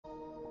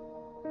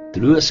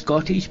Through a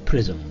Scottish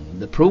Prism,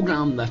 the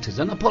programme that is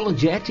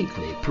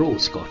unapologetically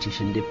pro-Scottish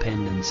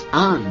independence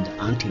and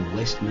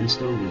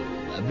anti-Westminster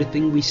rule.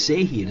 Everything we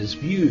say here is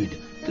viewed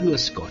through a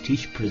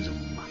Scottish Prism.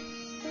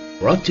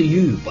 Brought to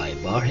you by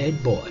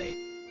Barhead Boy.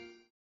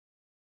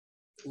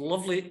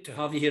 Lovely to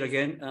have you here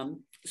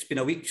again. It's been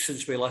a week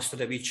since we last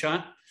had a wee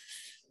chat,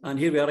 and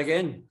here we are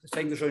again. The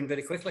time goes round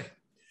very quickly.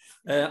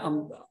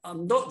 I'm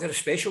not got a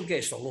special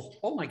guest, although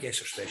all my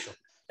guests are special.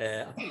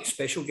 I've got a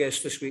special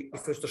guest this week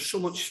because there's so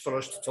much for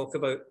us to talk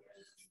about.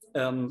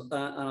 And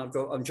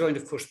I'm joined,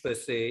 of course,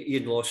 with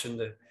Iain Lawson,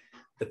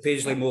 the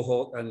Paisley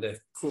Mohawk and the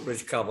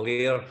Coatbridge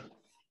Cavalier,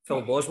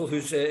 Phil Boswell,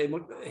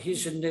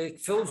 he's in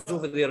Phil's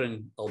over there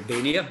in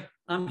Albania.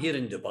 I'm here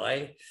in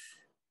Dubai,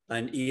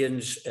 and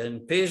Ian's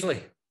in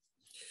Paisley.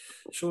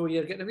 So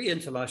you're getting a wee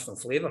international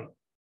flavour.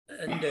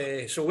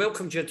 And so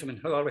welcome, gentlemen.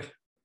 How are we?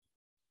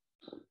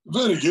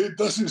 Very good.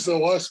 This is the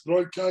last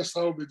broadcast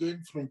I'll be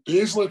doing from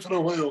Paisley for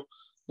a while,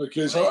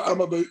 because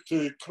I'm about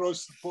to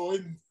cross the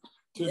pond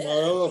to my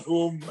other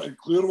home in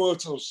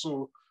Clearwater.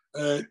 So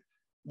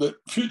the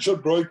future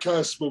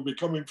broadcasts will be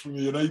coming from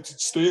the United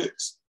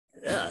States.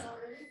 Yeah,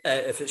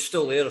 if it's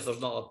still there, if it's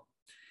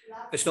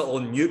not all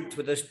nuked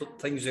with this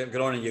things that are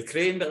going on in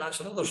Ukraine, but that's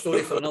another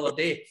story for another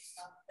day.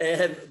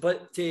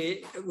 But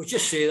we'll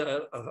just say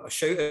a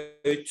shout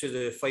out to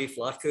the Fife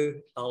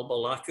Laku, Alba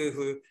Laku,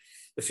 who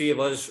the three of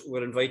us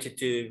were invited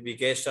to be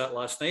guests at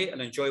last night,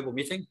 an enjoyable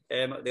meeting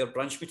at their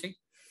branch meeting.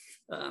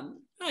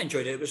 I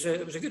enjoyed it.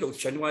 It was a good old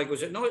chinwag,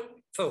 was it not,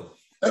 Phil?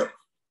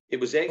 It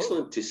was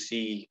excellent to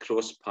see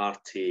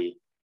cross-party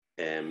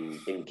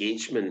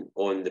engagement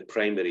on the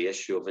primary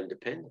issue of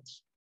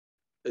independence.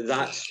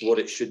 That's what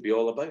it should be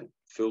all about,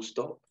 full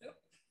stop.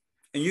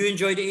 And you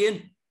enjoyed it,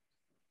 Iain?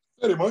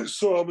 Very much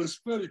so. I was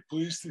very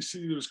pleased to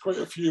see there was quite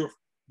a few of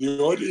the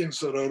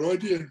audience or our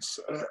audience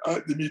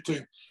at the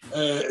meeting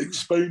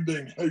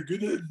expounding how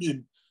good it had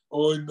been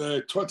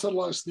on Twitter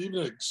last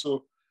evening.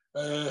 So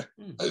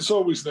it's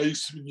always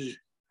nice when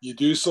you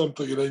do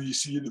something and then you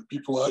see that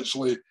people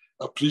actually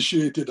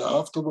appreciated it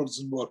afterwards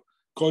and were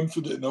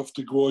confident enough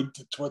to go on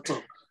to Twitter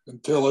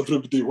and tell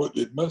everybody what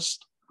they'd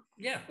missed.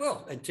 Yeah,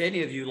 well, and to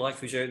any of you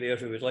lacos out there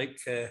who would like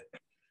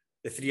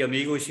the three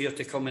amigos here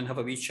to come and have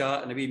a wee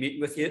chat and a wee meeting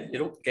with you,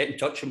 get in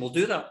touch and we'll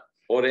do that.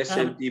 Or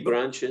SNP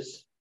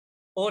branches.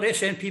 Or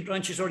SNP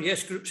branches, or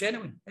yes groups,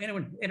 anyone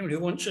who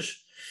wants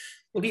us.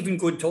 We'll even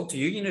go and talk to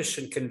unionists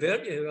and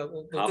convert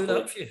you. We'll do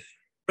that for you.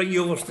 Bring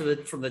you over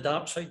from the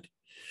dark side.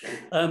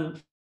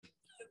 But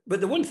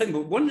one of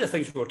the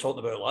things we were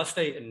talking about last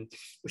night, and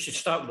we should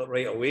start with it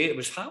right away, it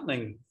was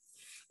happening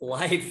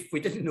live. We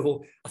didn't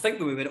know. I think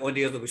when we went on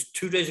there was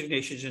 2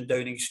 resignations in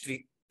Downing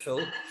Street,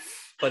 Phil.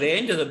 By the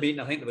end of the meeting,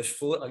 I think there was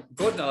 4.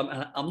 God,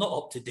 I'm not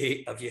up to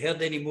date. Have you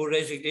heard any more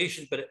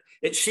resignations? But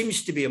it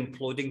seems to be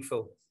imploding,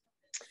 Phil.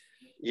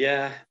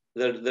 Yeah,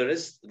 there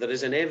is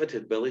an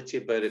inevitability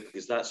about it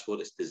because that's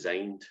what it's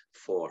designed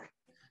for.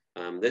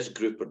 This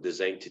group are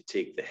designed to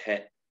take the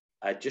hit.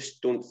 I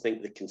just don't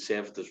think the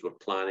Conservatives were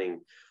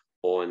planning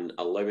on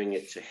allowing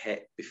it to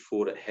hit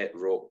before it hit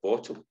rock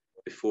bottom,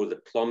 before the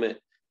plummet,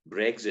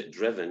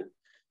 Brexit-driven,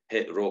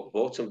 hit rock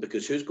bottom,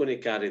 because who's going to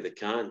carry the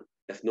can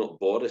if not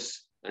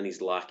Boris and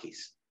his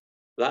lackeys?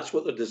 That's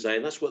what they're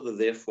designed, that's what they're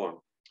there for.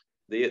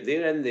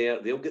 They're in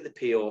there, they'll get the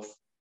payoff,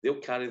 they'll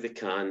carry the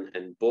can,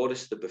 and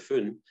Boris the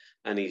buffoon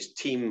and his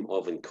team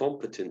of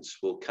incompetence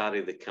will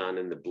carry the can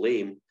and the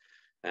blame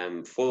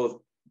for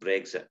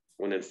Brexit,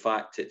 when in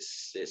fact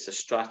it's a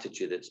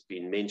strategy that's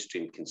been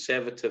mainstream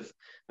Conservative,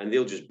 and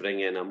they'll just bring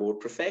in a more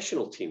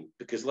professional team,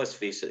 because let's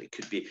face it,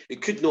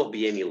 it could not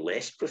be any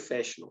less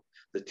professional,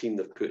 the team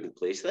they've put in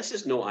place. This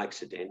is not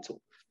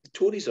accidental. The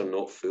Tories are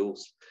not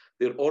fools.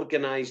 They're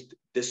organised,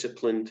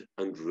 disciplined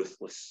and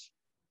ruthless.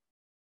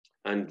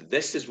 And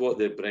this is what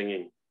they're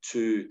bringing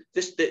to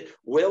this.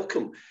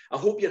 Welcome. I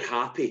hope you're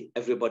happy,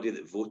 everybody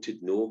that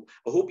voted no.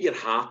 I hope you're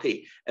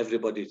happy,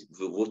 everybody that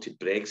voted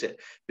Brexit,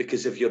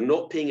 because if you're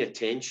not paying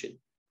attention,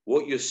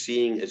 what you're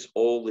seeing is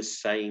all the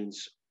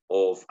signs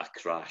of a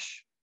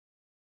crash.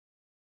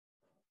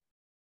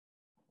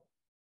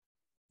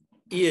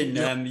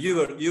 Iain, you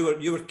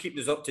were keeping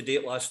us up to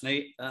date last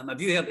night.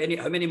 Have you heard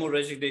how many more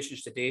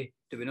resignations today?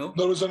 Do we know?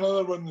 There was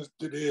another one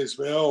today as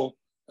well,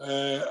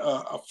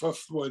 a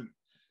 5th one.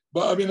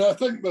 But I mean, I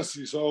think this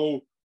is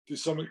all to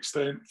some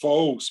extent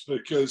false,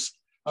 because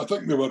I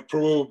think they were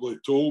probably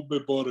told by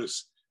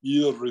Boris,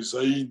 either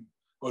resign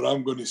or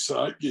I'm going to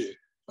sack you.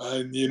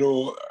 And,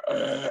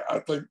 I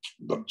think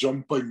they're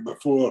jumping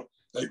before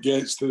it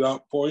gets to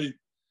that point.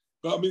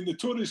 But I mean, the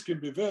Tories can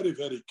be very,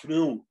 very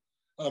cruel.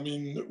 I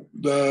mean,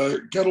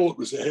 the girl that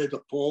was the head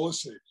of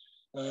policy,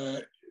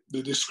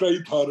 they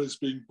described her as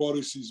being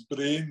Boris's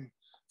brain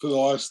for the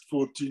last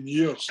 14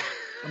 years.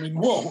 I mean,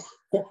 what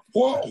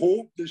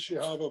hope does she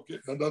have of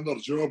getting another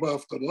job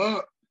after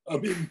that? I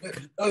mean,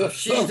 that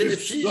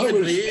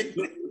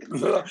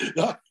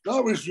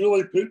was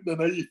really putting the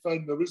knife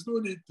in. There was no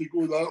need to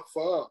go that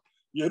far,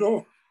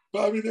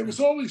 But I mean, it was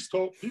all these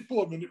top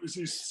people. I mean, it was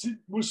his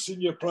most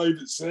senior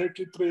private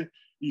secretary,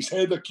 his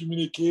head of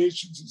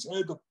communications, his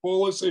head of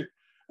policy.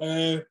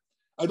 I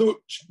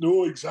don't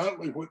know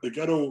exactly what the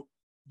girl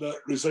that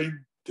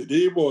resigned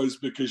today was,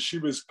 because she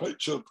was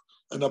pictured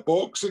in a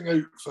boxing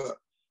outfit.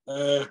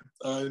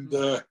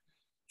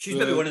 She's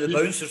maybe one of the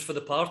bouncers for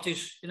the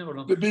parties. You never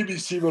know. The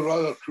BBC were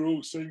rather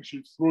cruel, saying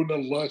she'd thrown her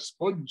last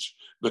punch.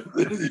 But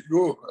there you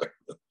go.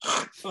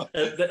 But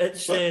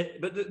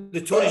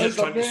the Tories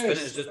are trying to spin it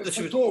as it's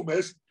a total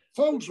mess.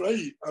 Phil's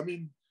right. I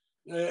mean,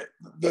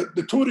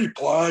 the Tory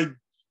plan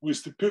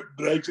was to put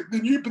Brexit. They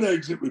knew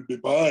Brexit would be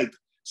bad,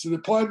 so the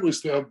plan was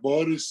to have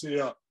Boris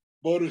there,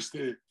 Boris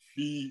to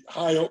be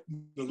high up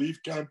in the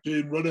Leave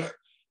campaign, run it.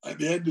 At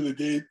the end of the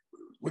day,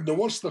 when the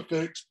worst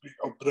effects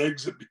of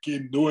Brexit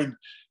became known,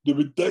 they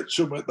would ditch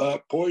him at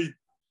that point.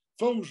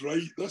 Phil's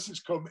right. This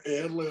has come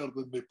earlier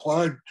than they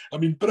planned. I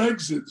mean,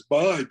 Brexit's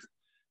bad,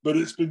 but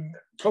it's been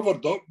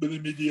covered up by the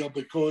media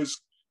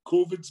because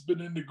COVID's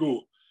been in the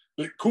go.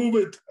 But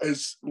COVID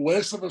is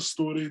less of a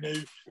story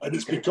now, and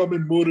it's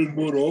becoming more and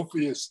more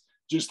obvious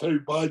just how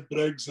bad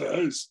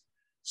Brexit is.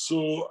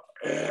 So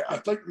I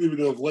think they would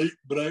have liked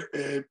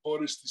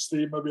Boris to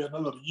stay maybe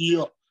another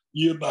year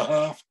and a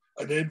half,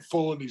 and then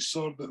fall on his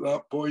sword at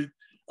that point.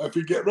 If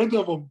we get rid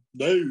of him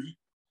now,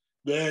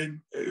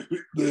 then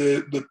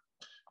the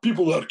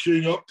people that are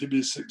queuing up to be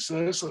his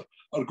successor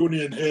are going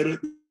to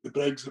inherit the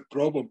Brexit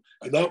problem,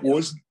 and that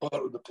wasn't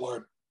part of the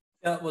plan.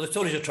 Yeah, well, the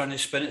Tories are trying to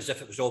spin it as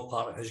if it was all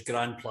part of his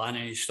grand plan,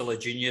 and he's still a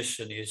genius,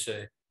 and he's,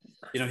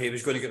 he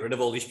was going to get rid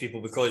of all these people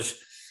because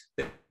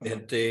they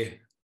had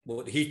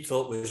what he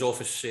thought was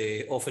office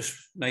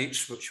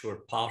nights, which were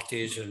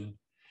parties and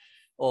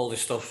all the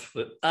stuff.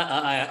 But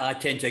I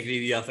tend to agree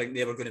with you. I think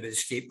they were going to be the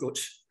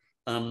scapegoats.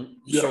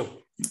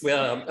 So,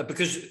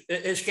 because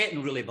it's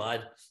getting really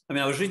bad. I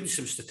mean, I was reading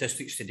some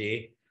statistics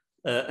today.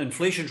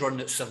 Inflation's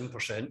running at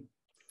 7%.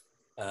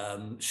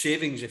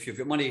 Savings, if you've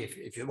got money,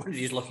 if you're one of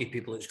these lucky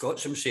people that's got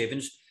some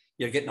savings,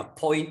 you're getting a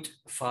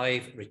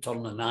 0.5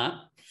 return on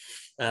that.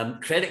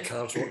 Credit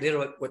cards,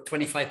 they're at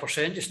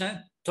 25% just now,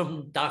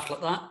 something daft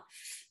like that.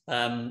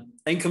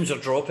 Incomes are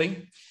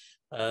dropping.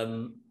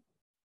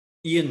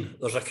 Iain,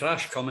 there's a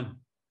crash coming.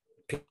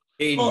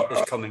 Pain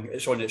is coming.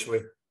 It's on its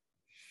way.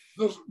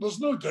 There's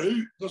no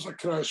doubt there's a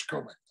crash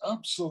coming.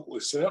 Absolutely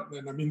certain.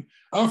 And I mean,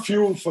 I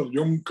feel for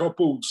young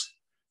couples,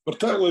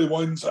 particularly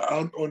ones that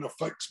aren't on a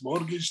fixed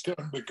mortgage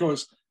term,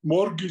 because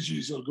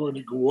mortgages are going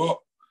to go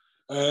up.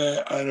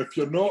 And if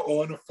you're not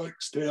on a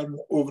fixed term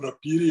over a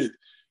period,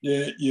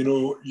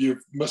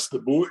 you've missed the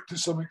boat to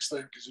some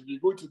extent, because if you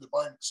go to the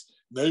banks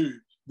now,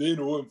 they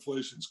know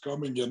inflation's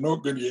coming. You're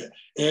not going to get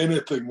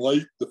anything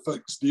like the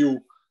fixed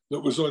deal that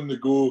was on the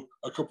go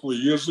a couple of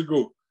years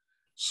ago.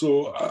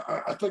 So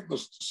I think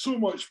there's so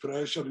much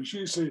pressure. As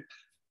you say,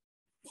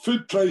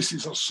 food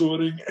prices are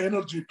soaring,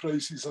 energy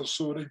prices are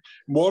soaring,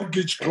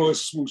 mortgage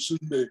costs will soon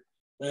be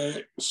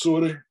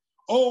soaring.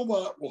 All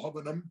that will have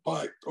an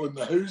impact on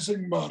the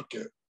housing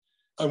market.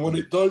 And when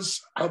it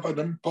does have an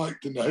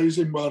impact in the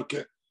housing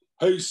market,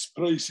 house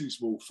prices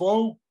will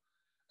fall.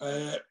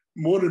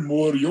 More and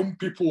more young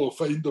people will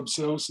find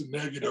themselves in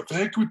negative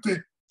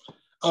equity,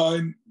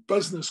 and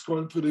business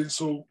confidence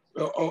will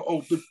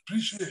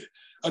depreciate.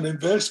 And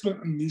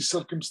investment in these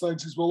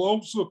circumstances will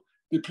also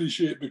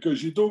depreciate,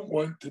 because you don't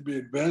want to be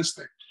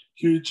investing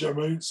huge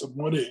amounts of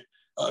money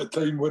at a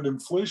time when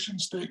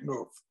inflation's taken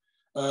off,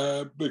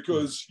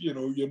 because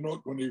you're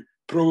not going to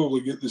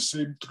probably get the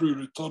same true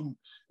return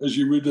as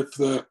you would if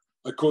the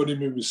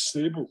economy was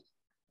stable.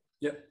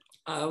 Yeah,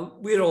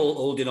 we're all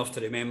old enough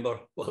to remember,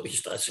 well, at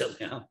least I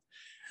certainly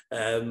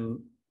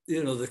am,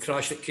 the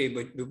crash that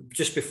came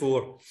just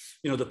before,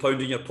 the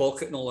pound in your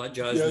pocket and all that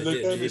jazz. Yeah,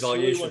 the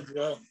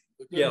devaluation.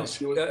 Yeah,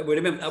 we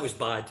remember that was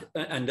bad.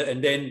 And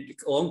then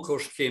along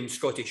course came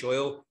Scottish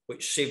Oil,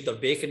 which saved their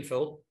bacon,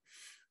 Phil.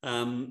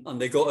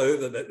 And they got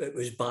out of it. It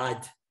was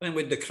bad. And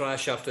with the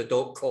crash after the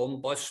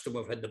dot-com bust, and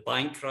we've had the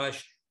bank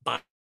crash,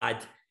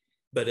 bad.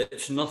 But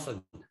it's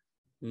nothing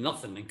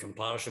in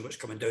comparison to what's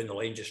coming down the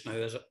line just now,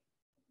 is it?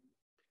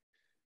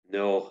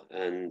 No,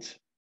 and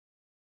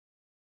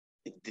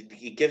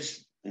it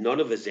gives none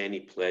of us any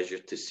pleasure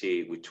to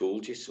say we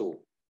told you so.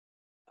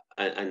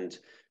 And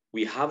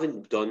we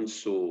haven't done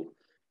so.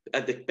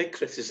 The big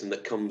criticism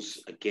that comes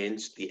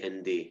against the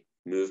indie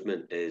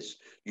movement is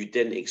you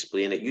didn't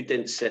explain it. You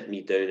didn't sit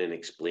me down and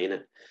explain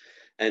it.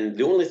 And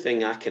the only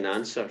thing I can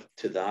answer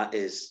to that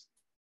is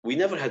we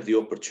never had the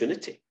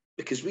opportunity,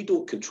 because we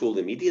don't control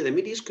the media. The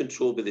media is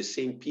controlled by the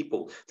same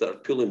people that are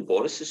pulling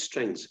Boris's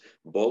strings,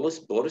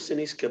 Boris and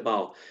his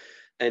cabal.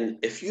 And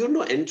if you're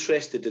not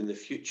interested in the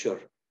future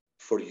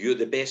for you,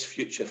 the best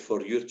future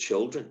for your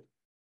children,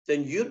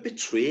 then you're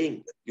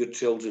betraying your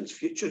children's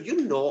future.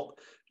 You're not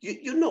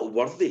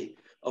worthy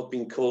of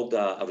being called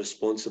a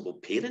responsible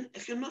parent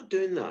if you're not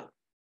doing that.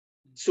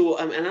 So,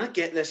 and I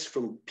get this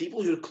from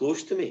people who are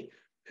close to me,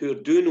 who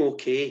are doing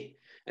okay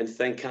and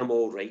think I'm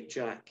all right,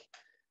 Jack.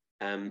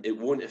 It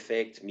won't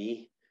affect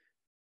me.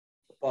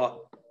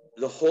 But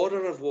the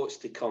horror of what's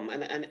to come,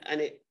 I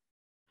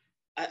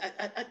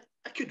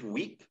could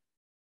weep.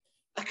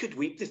 I could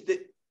weep.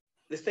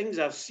 The things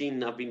I've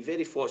seen, I've been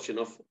very fortunate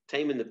enough,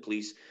 time in the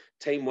police,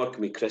 time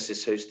working with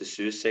Chris's House, the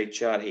suicide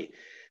charity,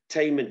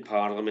 time in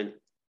Parliament,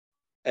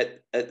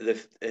 at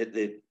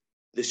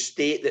the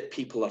state that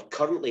people are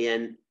currently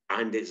in,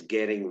 and it's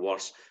getting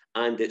worse,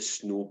 and it's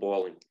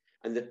snowballing.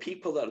 And the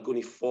people that are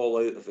going to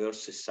fall out of our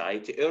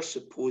society, our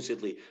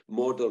supposedly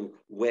modern,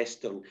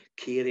 Western,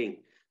 caring,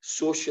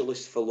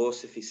 socialist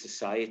philosophy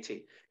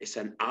society, it's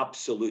an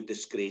absolute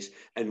disgrace,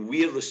 and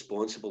we're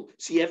responsible.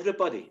 See,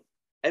 everybody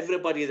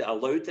that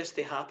allowed this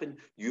to happen,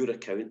 you're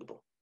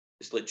accountable.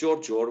 It's like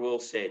George Orwell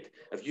said,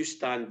 if you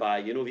stand by,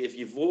 you know, if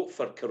you vote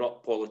for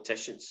corrupt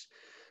politicians,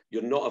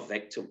 you're not a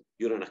victim,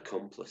 you're an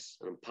accomplice.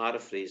 And I'm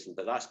paraphrasing,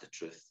 but that's the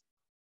truth.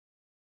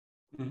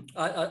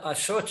 I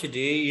saw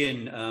today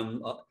in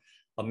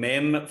a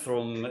meme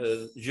from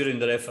during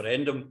the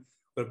referendum,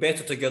 where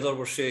Better Together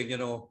were saying, you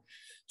know,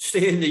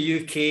 stay in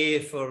the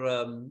UK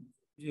for,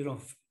 you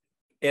know,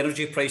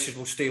 energy prices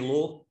will stay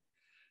low.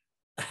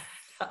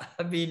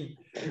 I mean,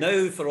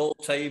 now for all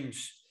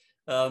times.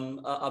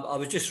 I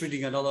was just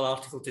reading another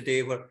article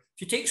today where,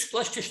 if you take,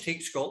 let's just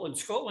take Scotland.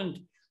 Scotland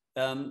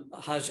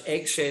has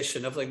excess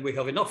and everything. We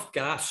have enough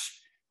gas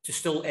to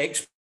still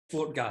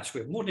export gas.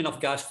 We have more than enough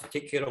gas to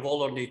take care of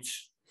all our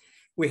needs.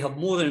 We have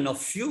more than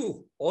enough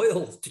fuel,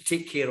 oil, to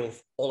take care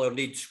of all our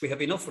needs. We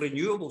have enough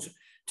renewables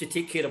to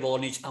take care of all our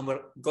needs, and we've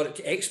got it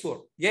to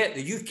export. Yeah,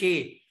 the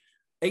UK,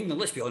 England,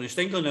 let's be honest,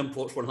 England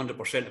imports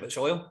 100% of its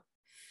oil.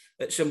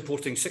 It's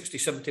importing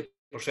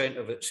 60-70%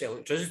 of its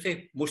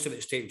electricity. Most of it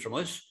is taken from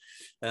us.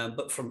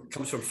 But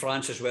comes from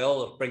France as well.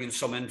 They're bringing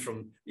some in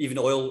from, even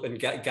oil and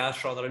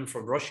gas rather, in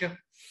from Russia.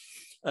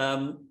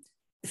 The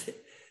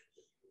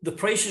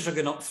prices are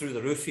going up through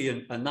the roof,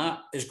 Iain, and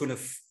that is going to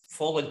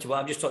fall into what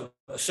I'm just talking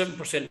about.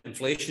 7%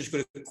 inflation is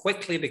going to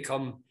quickly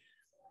become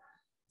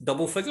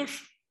double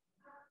figures.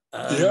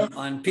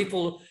 And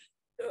people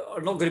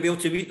are not going to be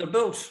able to meet their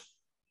bills.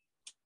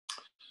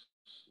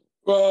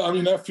 Well, I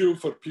mean, I feel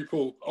for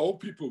people, all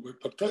people, but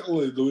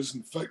particularly those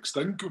in fixed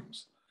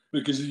incomes.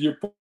 Because as you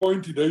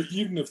pointed out,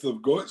 even if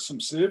they've got some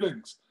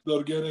savings,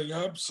 they're getting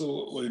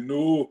absolutely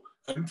no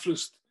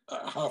interest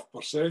at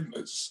 0.5%.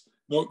 It's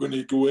not going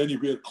to go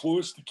anywhere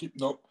close to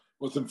keeping up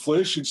with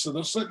inflation. So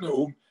they're sitting at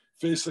home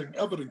facing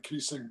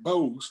ever-increasing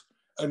bills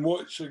and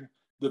watching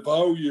the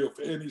value of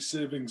any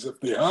savings, if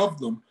they have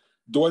them,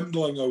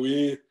 dwindling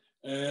away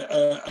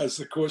as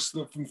the cost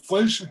of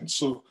inflation.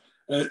 So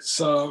it's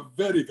a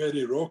very,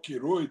 very rocky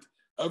road.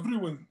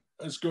 Everyone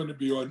is going to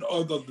be on,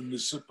 other than the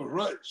super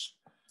rich.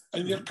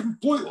 And you're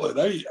completely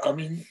right. I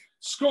mean,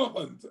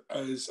 Scotland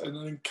is in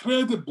an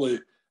incredibly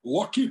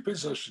lucky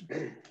position,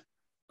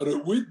 or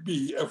it would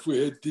be if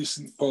we had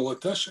decent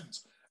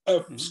politicians,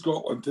 if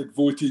Scotland had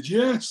voted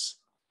yes.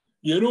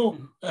 You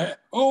know,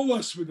 all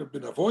this would have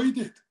been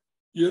avoided.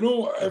 You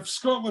know, if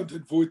Scotland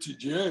had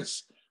voted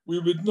yes, we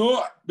would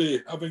not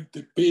be having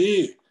to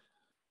pay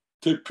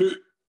to put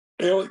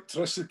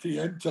electricity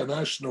into a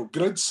national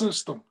grid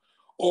system,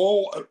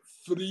 all at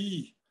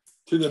free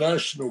to the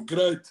national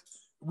grid.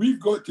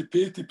 We've got to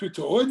pay to put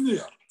it on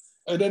there.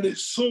 And then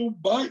it's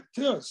sold back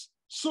to us.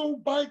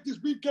 Sold back to us.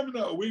 We've given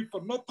it away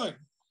for nothing.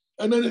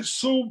 And then it's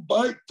sold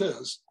back to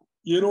us,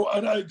 you know,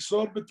 at an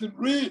exorbitant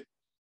rate.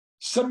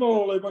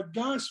 Similarly with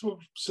gas, we're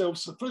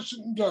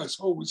self-sufficient in gas,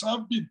 always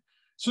have been.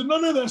 So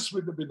none of this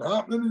would have been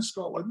happening in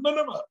Scotland. None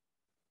of it.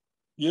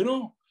 You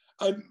know?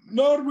 And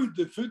nor would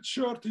the food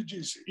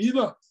shortages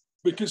either.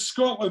 Because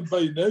Scotland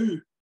by now,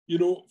 you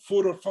know,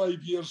 4 or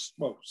 5 years,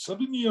 well,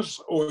 7 years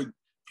on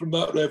from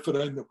that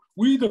referendum,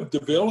 we'd have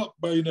developed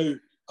by now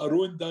our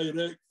own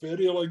direct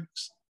ferry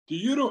links to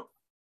Europe.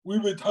 We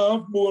would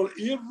have more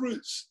air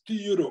routes to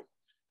Europe.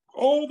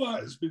 All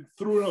that has been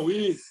thrown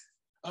away.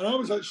 And I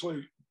was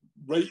actually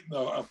writing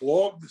a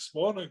blog this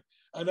morning,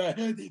 and I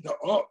headed it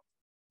up.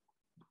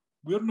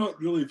 We're not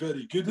really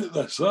very good at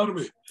this, are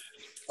we?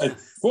 And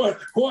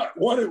what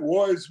it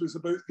was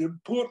about the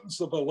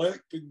importance of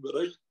electing the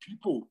right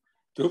people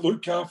to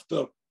look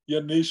after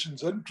your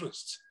nation's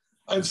interests.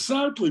 And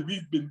sadly,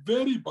 we've been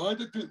very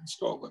bad at it in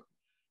Scotland.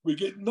 We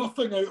get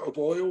nothing out of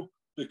oil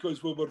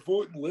because we were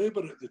voting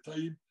Labour at the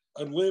time,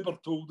 and Labour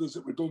told us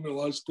it would only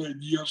last 10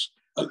 years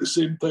at the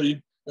same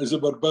time as they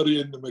were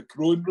burying the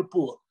Macron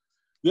report.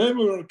 Then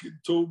we were getting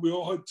told we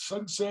all had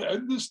sunset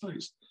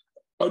industries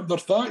under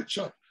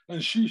Thatcher,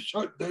 and she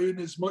shut down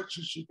as much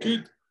as she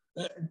could,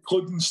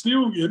 including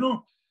steel, you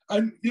know.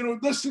 And, you know,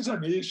 this is a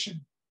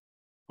nation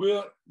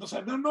where there's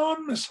an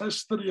enormous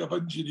history of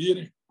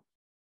engineering.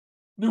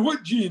 Now,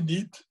 what do you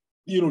need,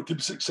 you know, to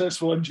be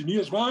successful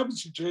engineers? Well, I would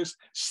suggest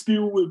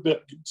steel would be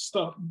a good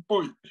starting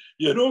point,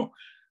 you know.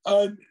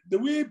 And the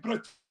way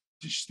British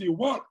Steel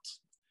worked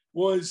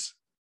was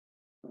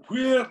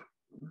where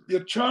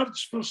you're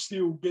charged for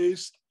steel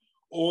based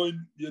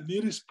on your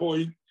nearest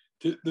point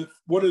to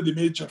one of the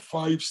major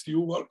 5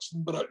 steelworks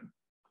in Britain.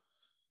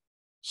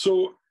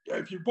 So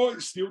if you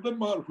bought steel, didn't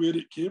matter where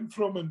it came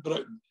from in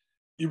Britain,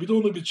 you would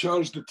only be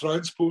charged the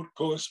transport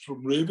cost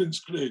from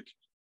Ravenscraig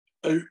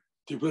out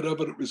to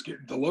wherever it was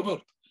getting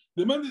delivered.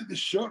 The minute they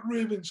shut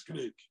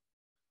Ravenscraig,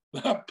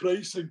 that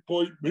pricing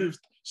point moved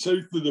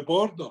south of the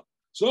border.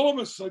 So all of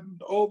a sudden,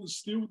 all the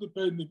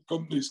steel-dependent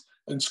companies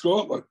in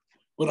Scotland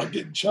were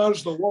getting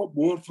charged a lot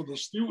more for their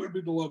steel to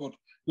be delivered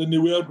than they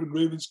were when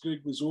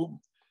Ravenscraig was open.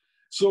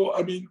 So,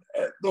 I mean,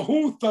 the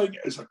whole thing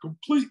is a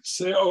complete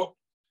setup.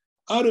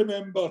 I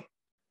remember,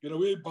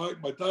 way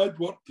back, my dad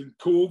worked in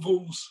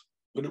Covil's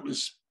when it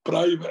was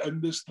private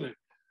industry.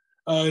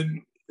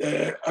 And,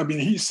 I mean,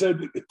 he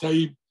said at the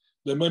time,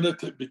 the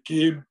minute it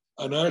became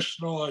a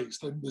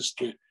nationalised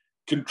industry,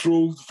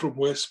 controlled from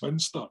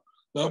Westminster,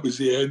 that was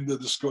the end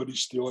of the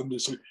Scottish steel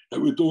industry.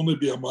 It would only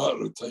be a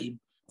matter of time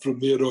from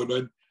there on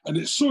in. And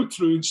it's so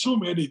true in so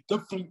many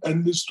different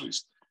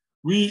industries.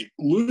 We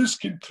lose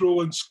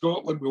control in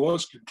Scotland. We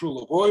lost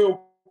control of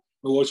oil.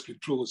 We lost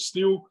control of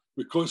steel.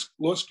 We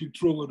lost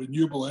control of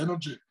renewable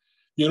energy.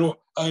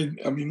 And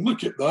I mean,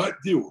 look at that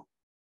deal.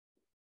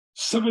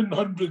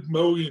 700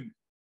 million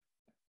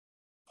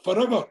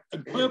forever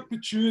in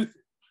perpetuity.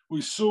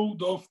 We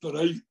sold off the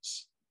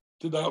rights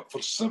to that for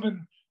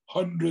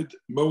 £700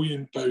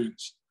 million.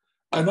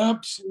 An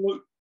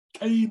absolute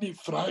tiny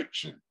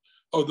fraction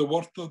of the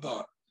worth of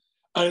that.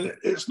 And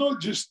it's not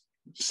just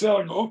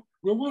selling it off.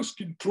 We lost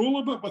control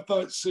of it with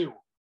that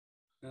sale.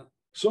 Yeah.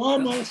 So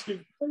I'm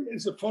asking,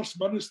 as the First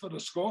Minister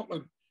of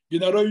Scotland,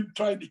 around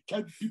trying to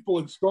kid people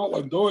in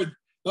Scotland on,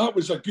 that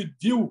was a good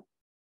deal.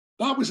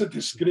 That was a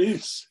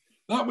disgrace.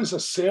 That was a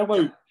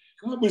sellout.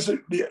 That was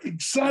the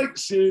exact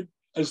same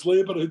as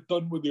Labour had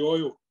done with the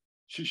oil.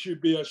 She should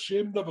be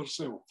ashamed of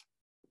herself.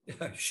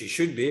 Yeah, she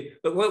should be.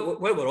 But while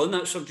we're on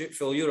that subject,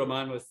 Phil, you're a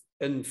man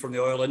from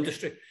the oil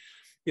industry.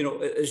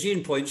 As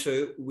Iain points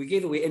out, we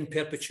gave away in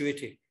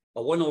perpetuity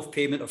a one-off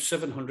payment of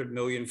 700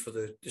 million for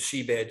the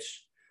seabeds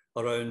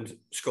around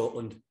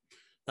Scotland.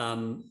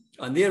 And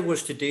there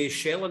was today,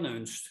 Shell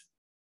announced,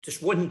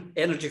 just one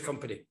energy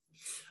company,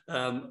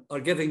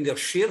 are giving their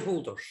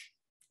shareholders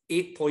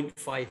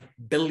 8.5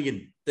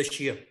 billion this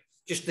year,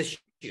 just this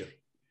year,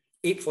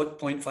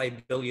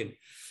 8.5 billion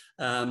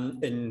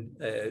in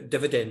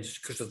dividends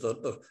because of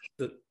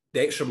the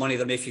extra money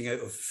they're making out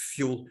of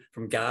fuel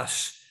from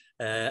gas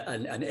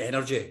and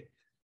energy.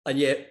 And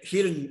yet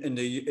here in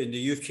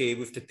the UK,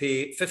 we have to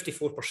pay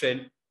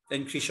 54%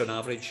 increase on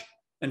average.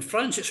 In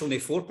France, it's only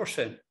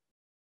 4%.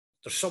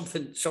 There's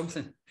something.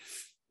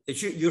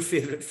 It's your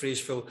favourite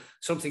phrase, Phil,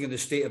 something in the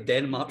state of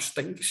Denmark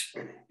stinks.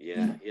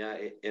 Yeah,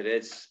 it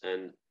is.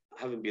 And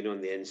having been on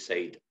the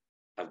inside,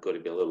 I've got to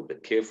be a little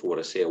bit careful what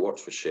I say. I work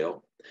for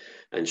Shell,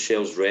 and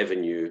Shell's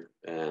revenue,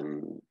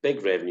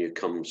 big revenue,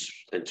 comes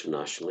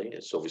internationally.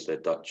 It's obviously a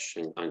Dutch,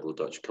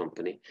 Anglo-Dutch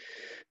company.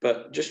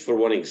 But just for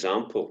one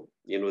example,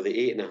 the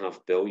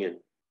 8.5 billion,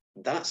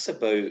 that's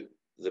about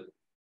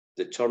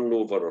the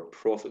turnover or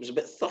profit. It was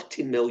about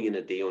 30 million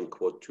a day on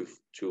Quad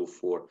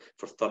 204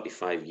 for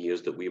 35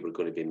 years that we were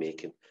going to be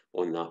making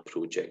on that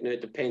project. Now,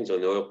 it depends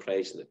on the oil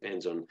price, and it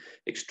depends on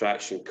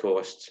extraction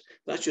costs.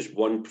 That's just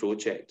one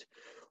project.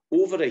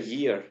 Over a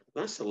year,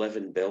 that's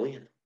 11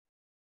 billion.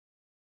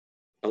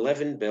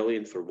 11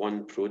 billion for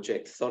one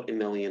project, 30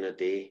 million a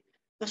day.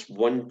 That's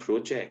one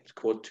project,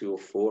 Quad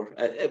 204,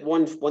 at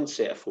one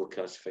set of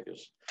forecast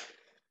figures.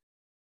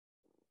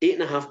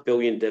 8.5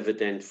 billion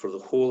dividend for the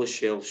whole of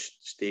Shell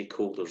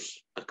stakeholders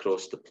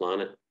across the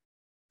planet.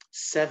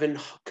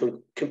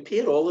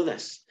 Compare all of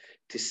this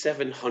to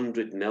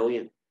 700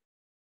 million.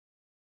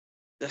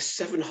 That's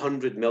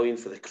 700 million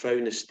for the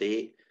Crown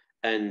Estate,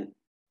 and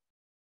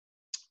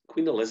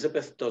Queen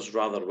Elizabeth does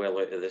rather well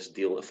out of this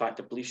deal. In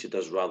fact, I believe she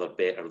does rather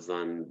better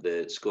than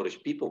the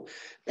Scottish people.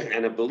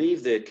 And I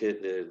believe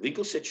the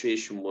legal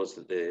situation was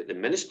that the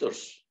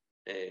ministers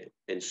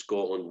in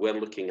Scotland were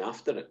looking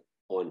after it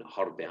on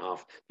her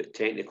behalf, but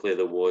technically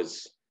there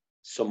was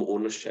some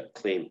ownership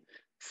claim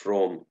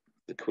from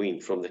the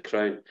Queen, from the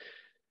Crown.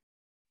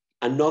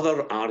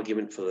 Another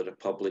argument for the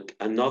Republic,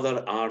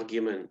 another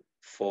argument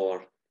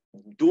for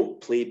don't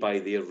play by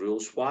their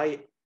rules. Why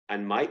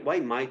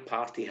my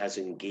party has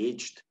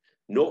engaged,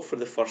 not for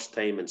the first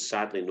time and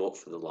sadly not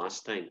for the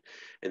last time,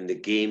 in the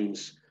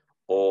games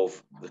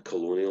of the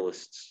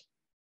colonialists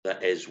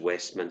that is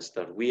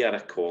Westminster. We are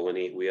a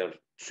colony, we are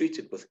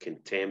treated with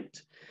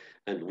contempt,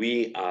 and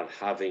we are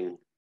having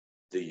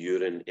the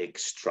urine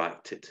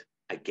extracted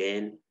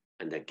again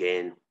and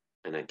again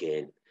and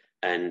again.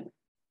 And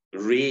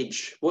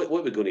rage, what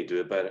are we going to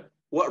do about it?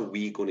 What are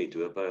we going to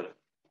do about it?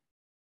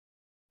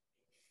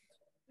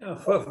 Yeah,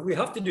 well, we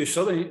have to do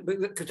something.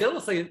 Because the other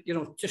thing,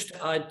 just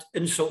to add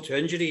insult to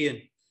injury,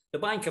 and the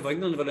Bank of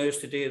England have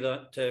announced today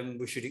that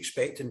we should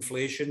expect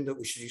inflation, that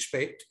we should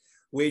expect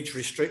wage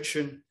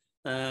restriction,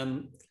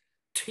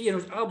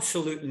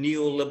 absolute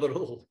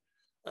neoliberal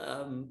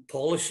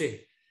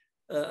policy.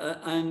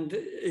 And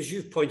as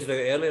you've pointed out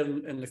earlier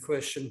in the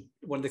question,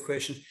 one of the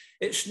questions,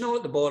 it's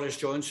not the Boris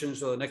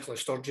Johnsons or the Nicola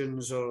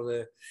Sturgeons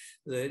or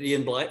the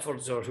Ian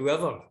Blackfords or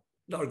whoever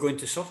that are going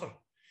to suffer.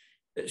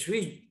 It's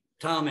we,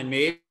 Tam and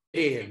Mary,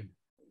 and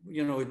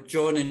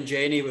John and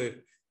Jenny with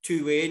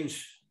two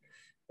wains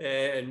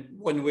and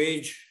one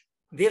wage.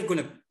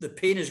 The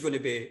pain is going to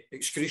be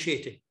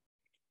excruciating.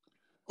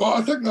 Well,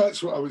 I think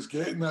that's what I was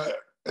getting at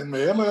in my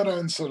earlier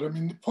answer. I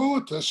mean, the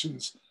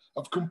politicians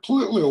have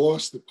completely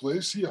lost the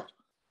place here.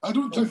 I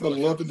don't think they're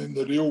living in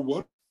the real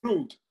world.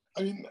 world.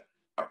 I mean,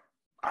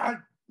 I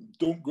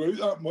don't go out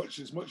that much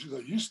as I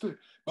used to,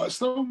 but I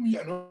still meet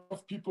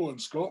enough people in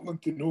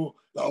Scotland to know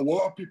that a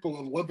lot of people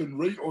are living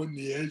right on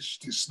the edge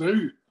just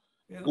now,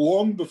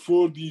 long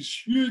before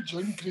these huge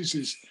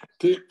increases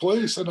take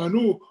place. And I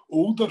know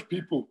older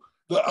people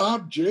that are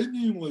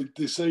genuinely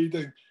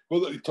deciding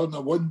whether to turn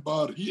a 1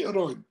 bar heater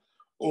on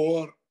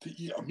or to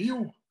eat a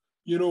meal,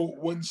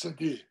 once a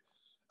day.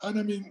 And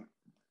I mean,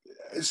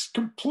 it's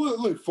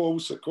completely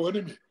false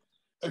economy.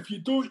 If you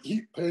don't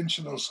heat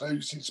pensioners'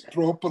 houses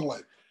properly,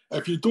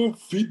 if you don't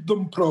feed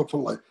them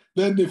properly,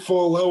 then they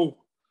fall ill.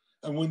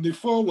 And when they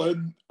fall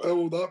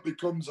ill, that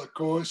becomes a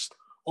cost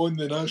on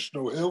the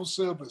National Health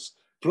Service,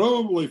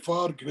 probably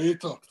far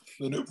greater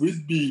than it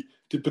would be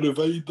to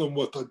provide them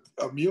with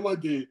a meal a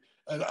day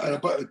and a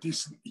bit of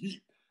decent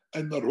heat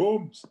in their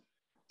homes.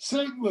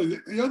 Secondly,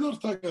 the other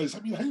thing is,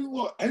 I mean,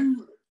 how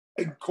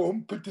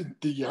incompetent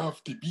do you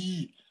have to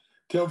be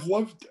to have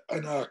lived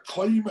in a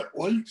climate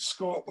like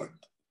Scotland?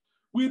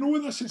 We know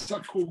this is a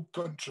cold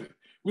country.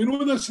 We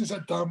know this is a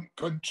damp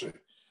country.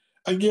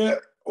 And yet,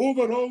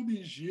 over all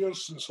these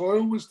years since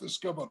oil was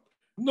discovered,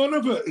 none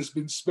of it has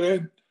been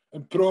spent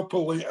in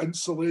properly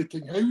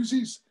insulating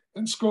houses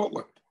in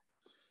Scotland.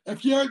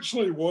 If you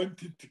actually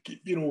wanted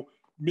to,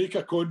 make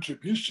a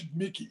contribution,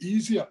 make it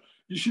easier,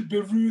 you should be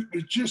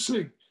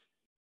reducing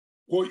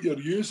what you're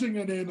using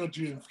in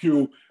energy and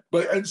fuel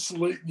by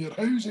insulating your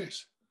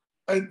houses.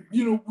 And,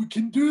 we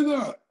can do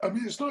that. I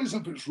mean, it's not as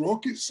if it's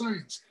rocket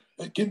science.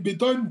 It can be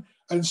done.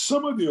 And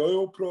some of the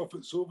oil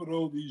profits over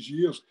all these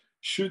years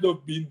should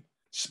have been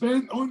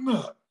spent on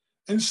that.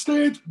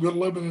 Instead, we're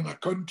living in a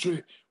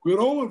country where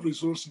all our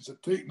resources are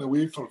taken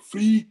away for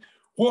free.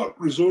 What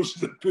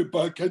resources are put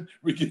back in,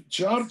 we get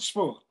charged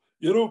for.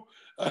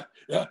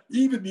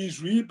 Even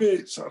these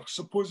rebates are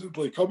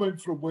supposedly coming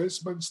from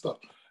Westminster.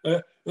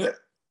 A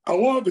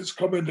lot of it's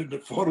coming in the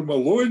form of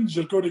loans.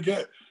 We're going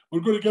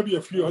to give you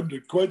a few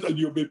 £100 and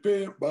you'll be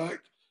paying it back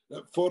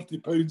at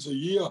 £40 a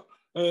year.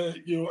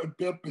 In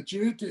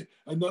perpetuity,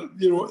 and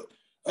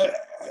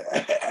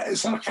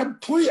it's a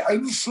complete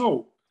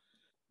insult.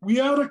 We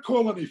are a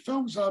colony.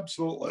 Phil's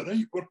absolutely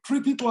right. We're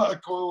treated like a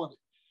colony.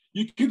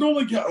 You can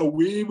only get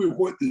away with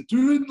what they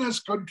do in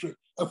this country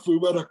if we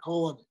were a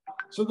colony.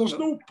 So there's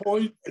no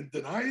point in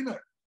denying it.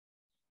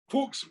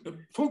 Folk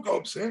get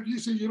upset. You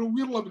say,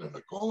 we're living in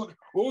a colony.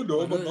 Oh no,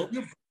 we're not.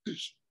 We're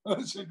British.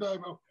 I say,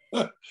 well,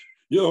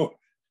 you're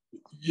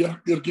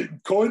getting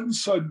conned,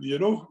 son.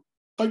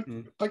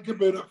 Think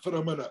about it for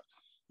a minute.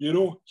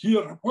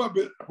 Here, what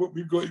about what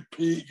we've got to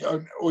pay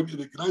onto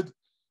the grid?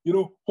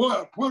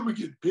 What are we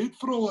getting paid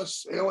for all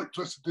this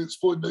electricity that's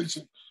flowing down?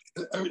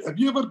 Have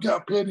you ever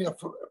got a penny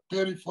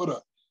for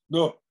it?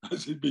 No. I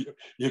said,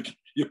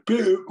 you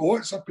pay out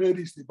lots of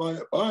pennies to buy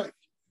it back.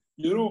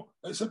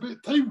 It's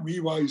about time we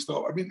wised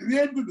up. I mean, at the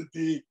end of the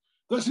day,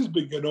 this has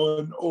been going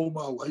on all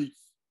my life.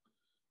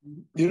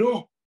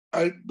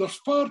 And there's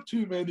far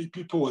too many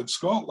people in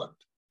Scotland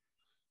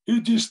who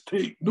just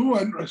take no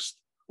interest.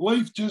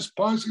 Life just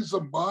passes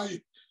them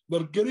by.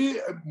 They're great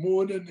at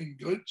moaning and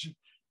glitching,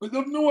 but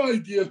they've no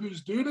idea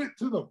who's doing it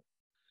to them.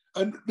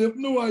 And they've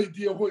no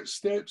idea what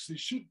steps they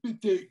should be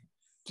taking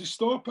to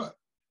stop it.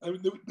 I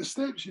mean, the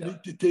steps you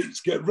need to take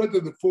is get rid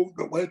of the folk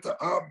that let it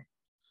happen.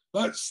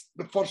 That's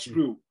the first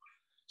rule.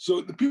 So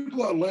the people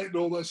that are letting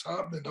all this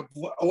happen and have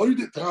allowed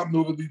it to happen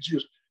over these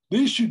years,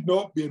 they should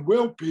not be in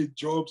well-paid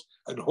jobs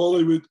in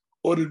Hollywood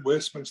or in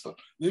Westminster.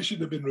 They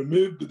should have been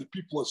removed by the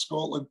people of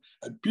Scotland,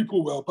 and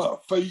people with a bit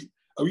of fight,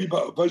 a wee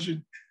bit of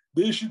vision,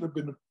 they should have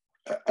been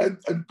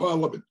in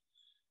Parliament.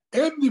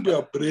 Anybody with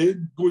a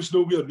brain goes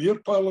nowhere near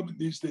Parliament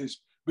these days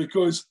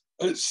because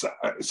it's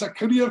a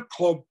career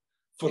club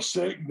for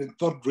second and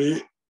third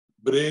rate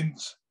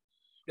brains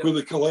where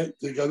they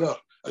collect together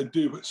and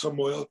do what some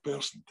other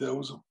person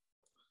tells them.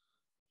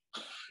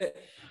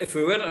 If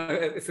we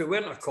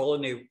weren't a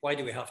colony, why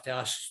do we have to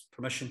ask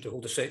permission to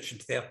hold a Section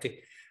 30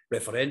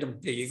 referendum?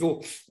 There you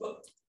go.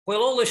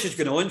 While all this is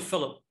going on,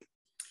 Philip,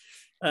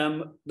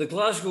 the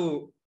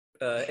Glasgow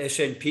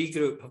SNP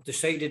group have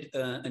decided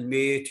in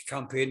May to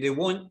campaign. They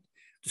want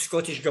the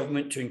Scottish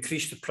Government to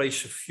increase the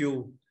price of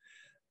fuel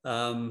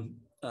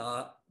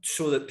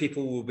so that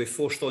people will be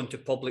forced onto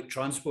public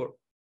transport.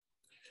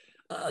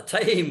 At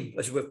a time,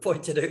 as we've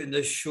pointed out in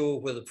this show,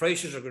 where the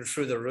prices are going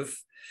through the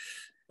roof,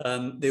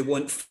 they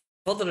want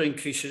further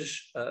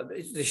increases.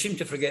 They seem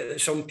to forget that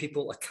some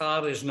people, a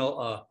car is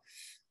not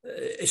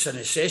it's a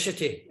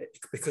necessity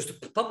because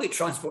the public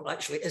transport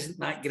actually isn't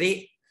that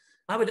great.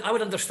 I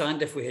would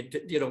understand if we had,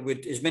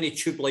 with as many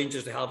tube lines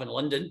as they have in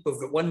London. We've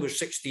got one with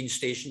 16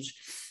 stations.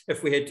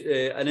 If we had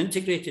an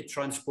integrated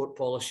transport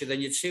policy,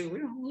 then you'd say,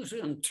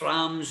 and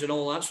trams and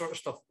all that sort of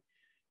stuff.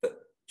 But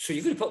so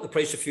you're going to put up the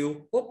price of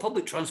fuel. What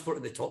public transport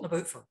are they talking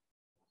about for?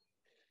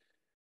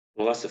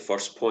 Well, that's the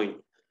first point.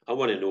 I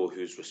want to know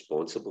who's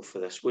responsible for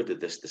this. Where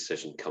did this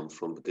decision come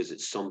from? Because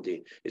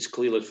it's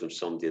clearly from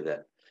somebody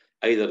that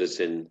either is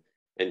in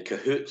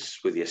cahoots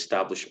with the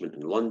establishment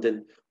in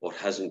London or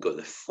hasn't got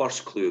the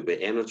first clue about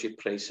energy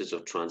prices or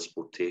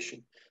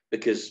transportation.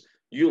 Because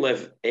You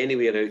live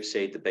anywhere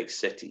outside the big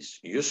cities,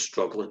 you're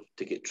struggling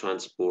to get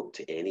transport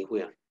to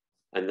anywhere.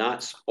 And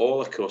that's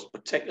all across,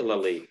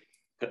 particularly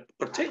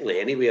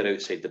anywhere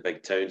outside the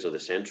big towns or the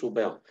central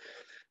belt.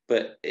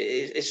 But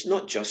it's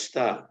not just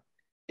that.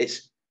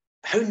 It's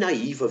how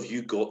naive have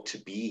you got to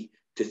be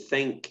to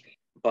think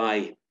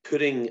by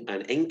putting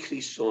an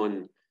increase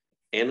on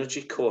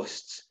energy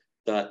costs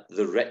that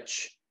the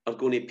rich are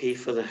going to pay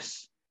for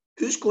this?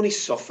 Who's going to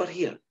suffer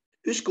here?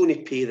 Who's going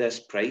to pay this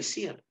price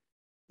here?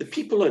 The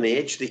people on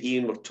edge that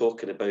Iain were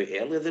talking about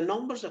earlier, the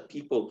numbers of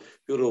people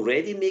who are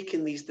already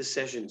making these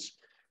decisions,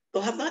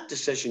 they'll have that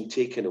decision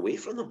taken away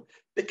from them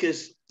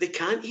because they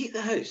can't eat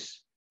the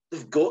house.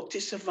 They've got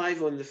to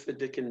survive on the food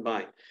they can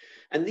buy.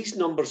 And these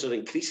numbers are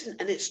increasing,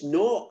 and it's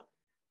not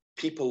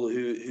people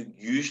who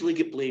usually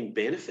get blamed,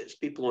 benefits,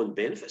 people on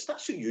benefits.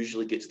 That's who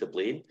usually gets the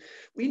blame.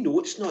 We know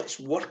it's not. It's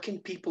working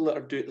people that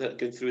are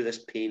going through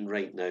this pain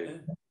right now. Yeah.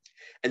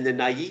 And the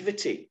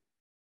naivety,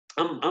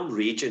 I'm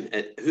raging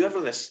at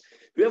whoever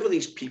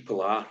these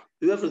people are,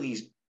 whoever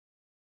these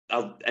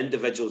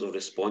individuals are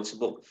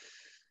responsible.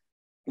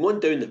 Come on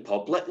down the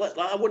pub.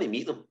 I want to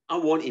meet them. I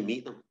want to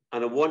meet them.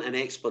 And I want an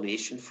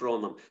explanation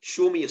from them.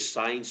 Show me your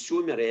science.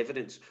 Show me your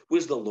evidence.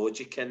 Where's the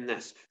logic in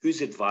this?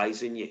 Who's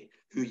advising you?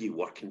 Who are you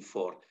working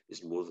for?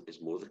 Is more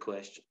the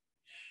question.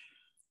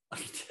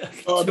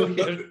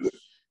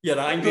 You're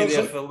angry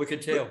there, Phil. We can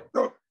tell.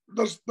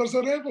 There's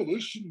a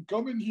revolution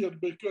coming here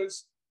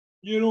because,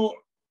 you know,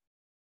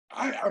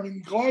 I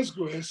mean,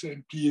 Glasgow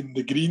SNP and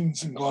the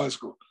Greens in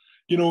Glasgow,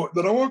 you know,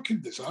 they're a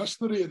walking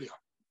disaster area,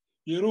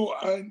 you know,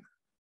 and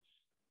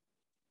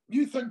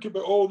you think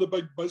about all the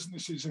big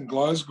businesses in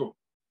Glasgow.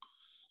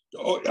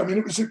 I mean,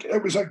 it was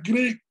a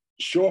great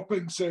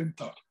shopping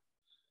centre.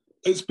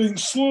 It's been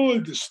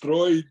slowly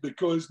destroyed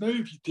because now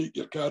if you take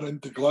your car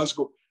into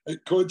Glasgow,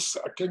 it costs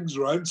a king's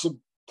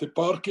ransom to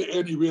park it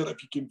anywhere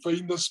if you can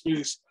find a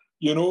space,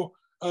 you know,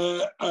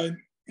 and,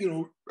 you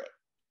know,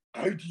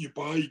 how do you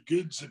buy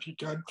goods if you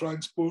can't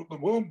transport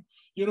them home?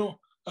 You know,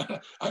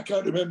 I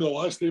can't remember the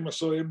last time I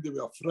saw anybody with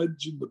a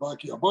fridge in the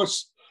back of a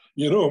bus.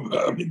 You know,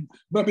 I mean,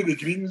 maybe the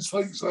Greens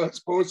thinks that's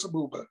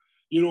possible, but,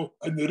 you know,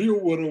 in the real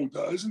world,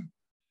 that isn't.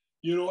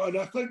 You know, and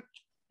I think,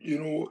 you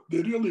know,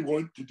 they really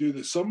want to do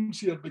the sums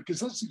here because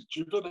this is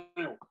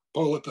juvenile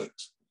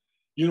politics.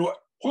 You know,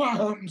 what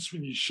happens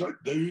when you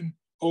shut down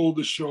all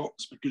the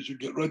shops because you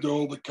get rid of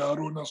all the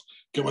car owners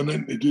coming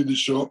in to do the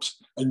shops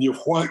and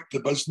you've whacked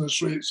the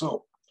business rates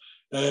up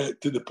to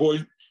the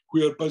point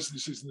where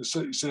businesses in the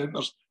city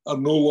centres are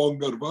no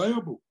longer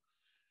viable?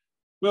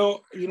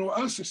 Well, you know,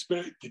 I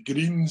suspect the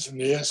Greens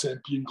and the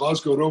SNP in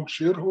Glasgow are all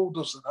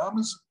shareholders in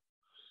Amazon,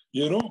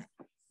 you know,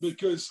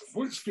 because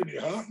what's going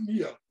to happen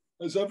here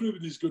is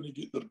everybody's going to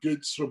get their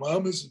goods from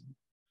Amazon.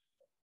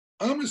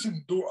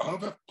 Amazon don't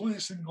have a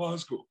place in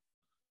Glasgow,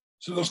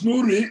 so there's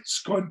no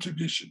rates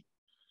contribution.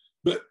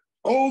 But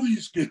all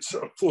these goods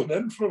that are flown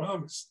in from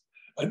Amazon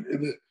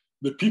and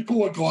the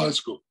people of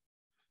Glasgow,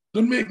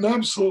 they're making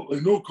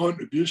absolutely no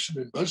contribution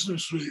in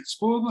business rates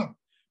for them.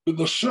 But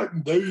they're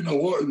shutting down a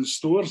lot of the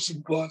stores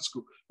in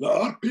Glasgow that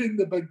are paying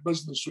the big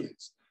business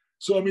rates.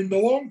 So, I mean, the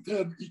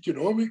long-term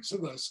economics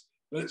of this,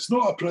 it's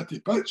not a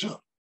pretty picture.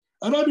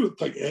 And I don't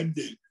think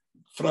MD,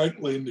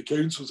 frankly, in the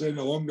councils any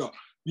longer,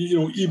 you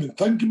know, even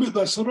think about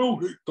this. They're all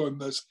hooked on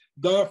this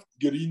daft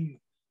green,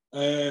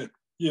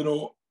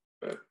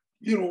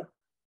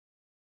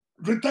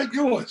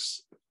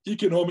 ridiculous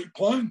economic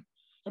plan.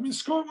 I mean,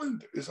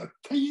 Scotland is a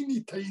tiny,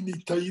 tiny,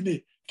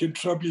 tiny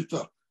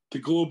contributor to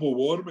global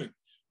warming.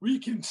 We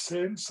can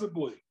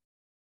sensibly,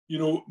 you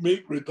know,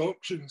 make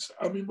reductions.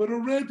 I mean, we're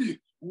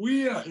already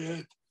way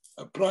ahead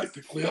of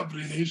practically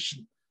every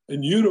nation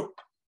in Europe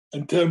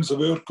in terms of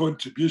our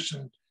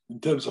contribution, in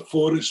terms of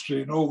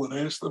forestry and all the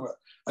rest of it,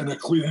 and a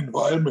clean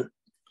environment.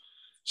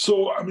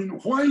 So, I mean,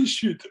 why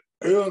should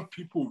our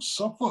people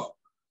suffer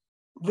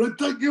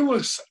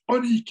ridiculous,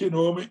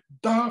 uneconomic,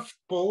 daft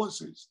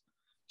policies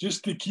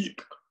just to keep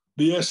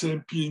the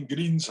SNP and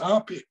Greens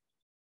happy?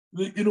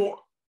 You know,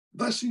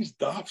 this is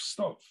daft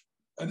stuff.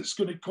 And it's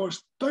going to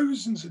cost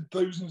thousands and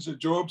thousands of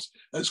jobs.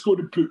 It's going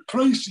to put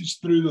prices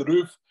through the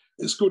roof.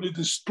 It's going to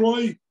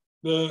destroy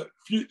the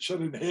future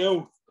and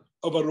health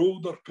of our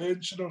older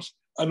pensioners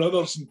and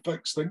others in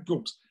fixed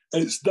incomes.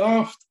 It's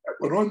daft.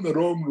 We're on the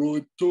wrong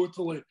road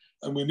totally,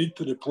 and we need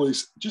to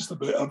replace just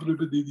about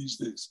everybody these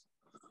days.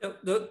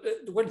 The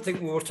one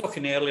thing we were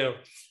talking earlier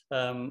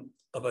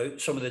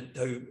about some of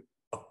how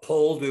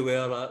appalled we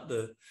were at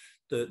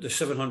the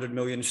 700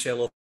 million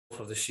sell-off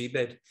of the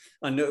seabed.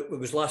 And it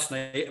was last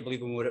night, I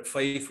believe, when we were at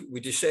 5,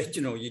 we just said,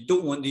 you know, you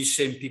don't want these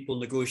same people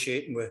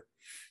negotiating with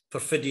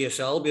perfidious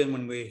Albion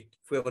when we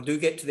ever do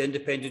get to the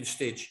independent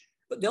stage.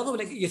 But the other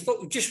one, you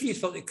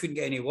thought it couldn't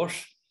get any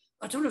worse.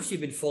 I don't know if you've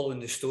been following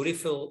the story,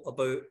 Phil,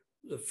 about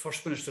the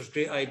First Minister's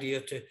great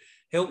idea to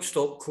help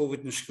stop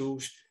COVID in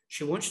schools.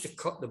 She wants to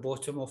cut the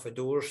bottom off the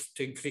doors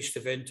to increase the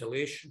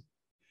ventilation.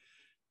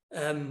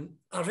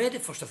 I read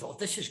it first, I thought,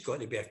 this has got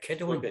to be a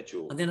kid on.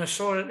 And then I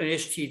saw it on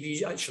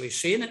STV actually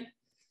saying it.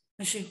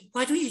 I said,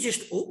 why don't you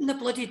just open the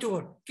bloody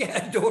door?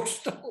 Get a door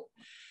still.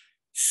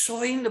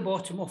 sawing the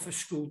bottom off of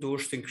school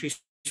doors to increase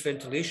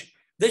ventilation.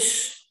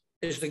 This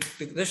is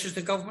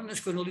the government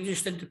that's going to lead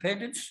us to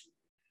independence.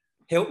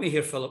 Help me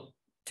here, Philip.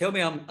 Tell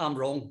me I'm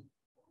wrong.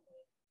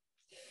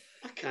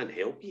 I can't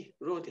help you,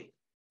 Roddy.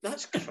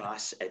 That's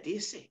crass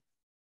idiocy.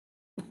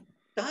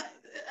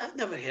 I've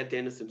never heard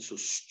anything so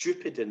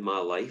stupid in my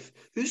life.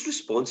 Who's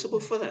responsible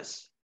for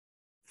this?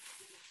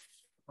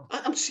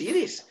 I'm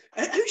serious.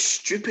 How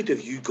stupid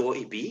have you got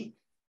to be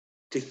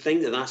to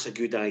think that that's a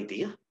good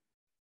idea?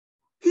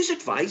 Who's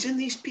advising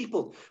these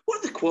people? What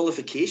are the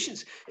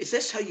qualifications? Is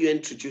this how you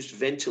introduce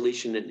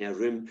ventilation into a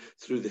room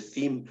through the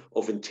theme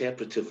of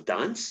interpretive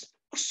dance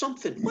or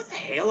something? What the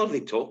hell are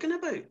they talking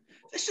about?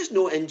 This is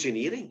not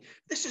engineering.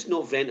 This is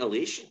not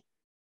ventilation.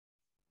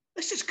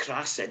 This is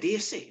crass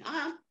idiocy.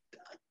 I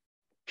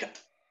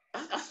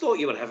thought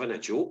you were having a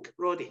joke,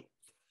 Roddy.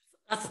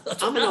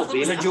 I'm an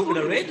Albanian.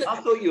 I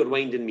thought you were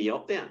winding me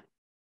up there.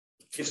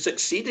 You've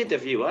succeeded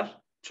if you were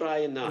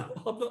trying that.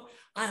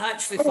 I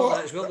actually thought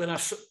that as well. When I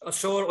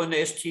saw her on the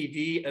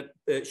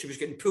STV, she was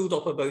getting pulled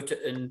up about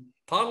it in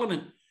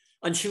Parliament.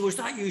 And she was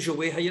that usual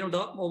way, you know,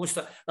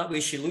 that way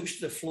she looks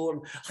to the floor.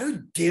 And how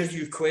dare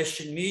you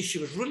question me? She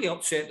was really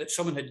upset that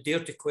someone had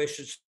dared to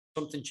question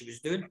something she was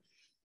doing.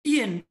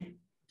 Iain,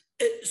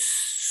 it's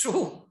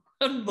so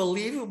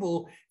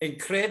unbelievable,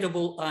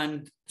 incredible,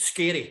 and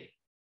scary.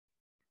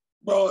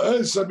 Well,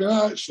 it is. I mean,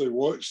 I actually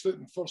watched it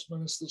in First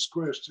Minister's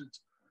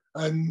Questions.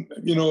 And,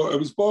 you know, it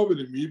was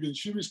bothering me when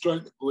she was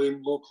trying to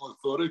blame local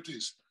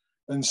authorities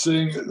and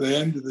saying at the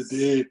end of the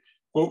day,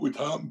 what would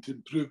happen to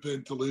improve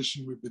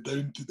ventilation would be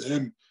down to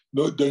them,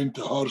 not down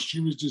to her.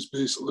 She was just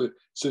basically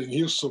saying,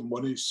 here's some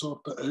money, sort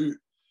it out,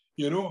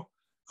 you know.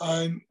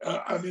 And,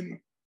 I mean,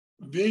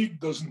 vague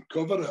doesn't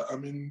cover it. I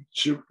mean,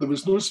 there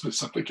was no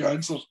specific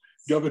answers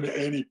given at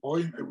any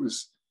point. It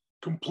was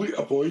complete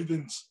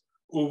avoidance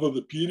over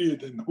the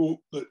period in hope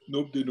that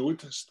nobody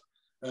noticed.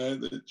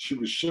 That she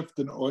was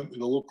shifting it on to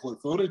the local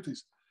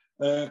authorities.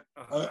 One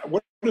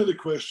of the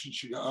questions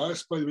she got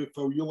asked, by the way,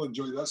 Phil, you'll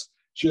enjoy this.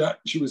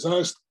 She was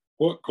asked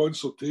what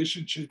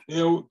consultation she'd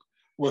held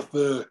with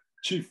the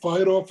chief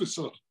fire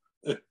officer.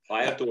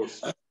 Fire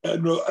doors.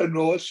 In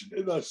relation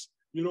to this,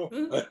 you know.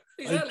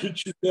 Exactly. And could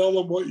she tell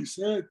them what he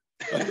said?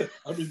 I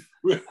mean,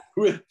 we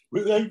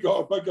then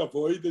got a big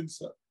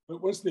avoidance.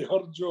 It wasn't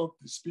her job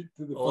to speak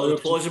to the fire. The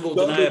plausible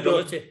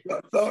deniability.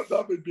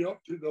 That would be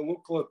up to the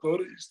local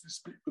authorities to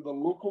speak to the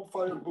local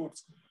fire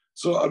boards.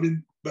 So, I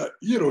mean, but,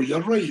 you know,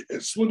 you're right.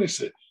 It's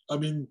lunacy. I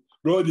mean,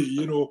 Roddy,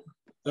 you know,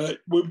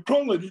 we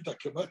probably need a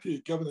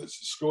committee, given it's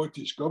the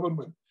Scottish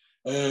Government,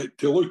 to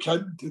look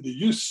into the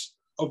use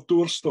of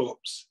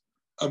doorstops.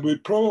 And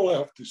we'd probably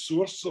have to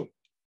source them,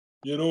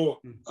 you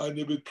know, and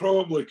they would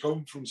probably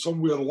come from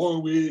somewhere a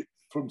long way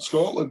from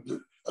Scotland.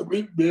 It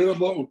wouldn't be our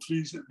little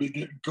trees that would be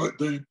getting cut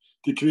down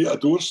to create a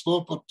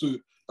doorstop or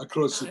two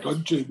across the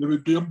country. They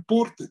would be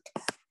imported.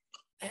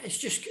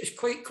 It's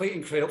quite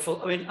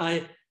incredible. I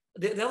mean,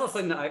 the other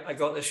thing that I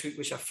got this week,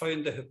 which I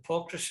found the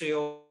hypocrisy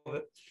of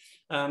it,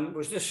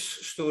 was this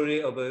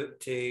story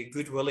about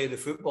Good Willie, the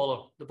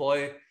footballer, the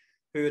boy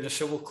who in a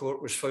civil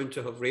court was found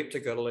to have raped a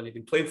girl, and he'd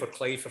been playing for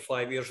Clyde for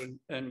 5 years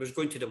and was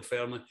going to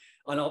Dunfermline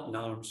and up in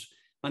arms.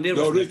 And there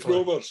was Wraith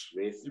Rovers.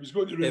 He was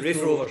going to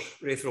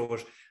Wraith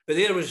Rovers. But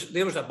there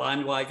was a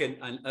bandwagon,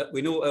 and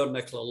we know our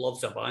Nicola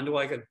loves a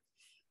bandwagon,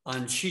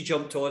 and she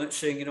jumped on it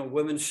saying, you know,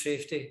 women's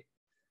safety,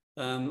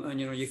 and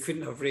you know, you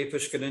couldn't have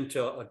rapists going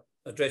into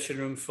a dressing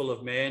room full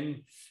of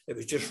men. It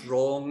was just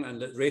wrong,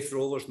 and that Wraith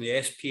Rovers and the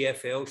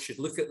SPFL should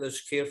look at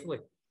this carefully.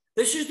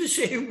 This is the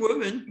same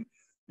woman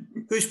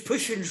who's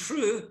pushing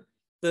through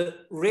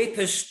that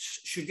rapists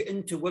should get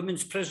into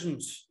women's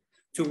prisons,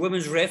 to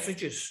women's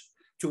refuges,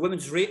 to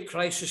women's rape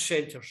crisis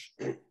centres.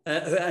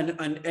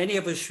 And any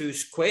of us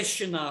who's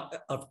questioned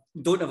that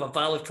don't have a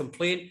valid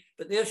complaint,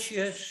 but there she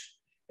is,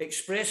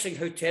 expressing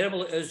how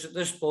terrible it is that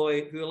this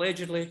boy, who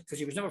allegedly, because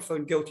he was never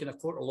found guilty in a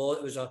court of law,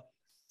 it was a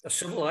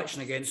civil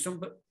action against him,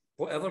 but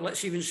whatever,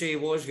 let's even say he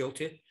was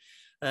guilty.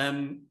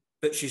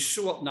 But she's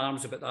so up in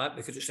arms about that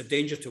because it's a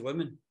danger to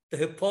women. The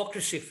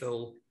hypocrisy,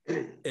 Phil,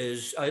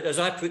 is, as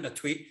I put in a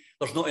tweet,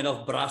 there's not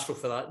enough brasso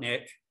for that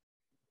neck.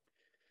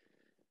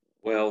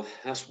 Well,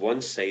 that's one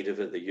side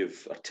of it that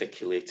you've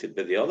articulated,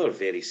 but the other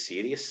very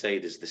serious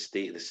side is the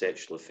state of the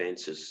Sexual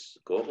Offences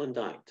Scotland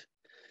Act.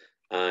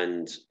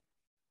 And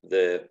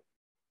the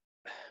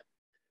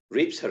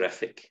rape's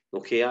horrific.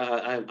 Okay,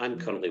 I'm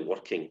currently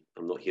working,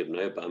 I'm not here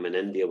now, but I'm in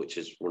India, which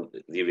is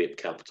the rape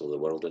capital of the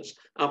world. It's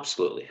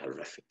absolutely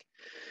horrific.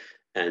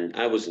 And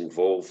I was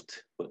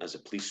involved as a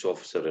police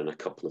officer in a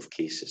couple of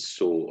cases,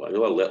 so I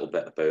know a little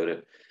bit about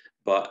it.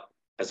 But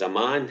as a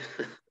man,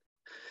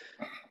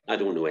 I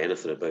don't know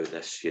anything about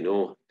this, you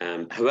know.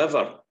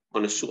 However,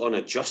 on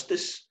a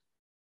justice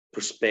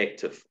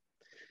perspective,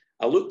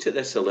 I looked at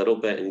this a little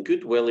bit, and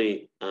Good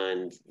Willie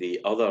and the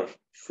other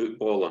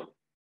footballer,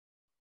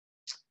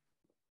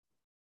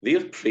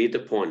 they're preyed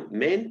upon.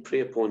 Men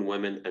prey upon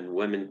women and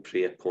women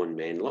prey upon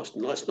men.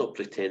 Let's not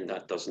pretend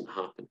that doesn't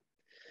happen.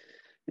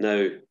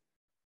 Now,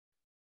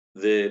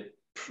 the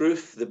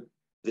proof,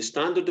 The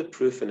standard of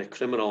proof in a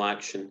criminal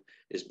action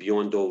is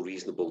beyond all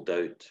reasonable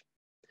doubt.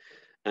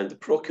 And the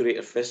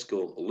Procurator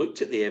Fiscal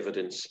looked at the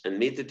evidence and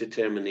made the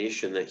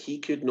determination that he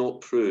could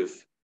not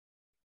prove,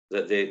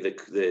 that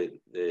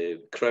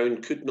the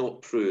Crown could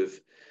not prove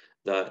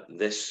that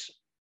this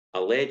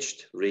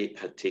alleged rape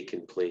had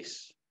taken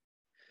place.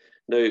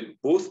 Now,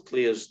 both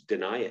players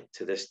deny it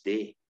to this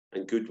day,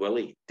 and Good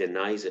Willie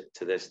denies it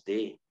to this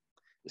day,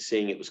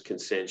 saying it was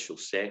consensual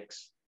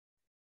sex.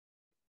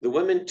 The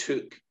women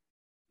took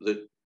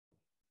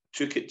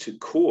it to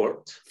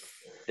court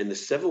in the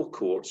civil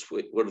courts,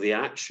 where the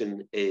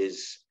action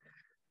is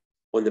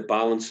on the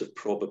balance of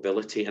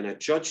probability, and a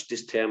judge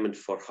determined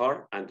for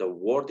her and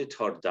awarded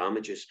her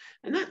damages.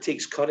 And that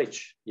takes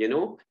courage, you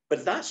know,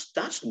 but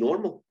that's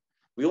normal.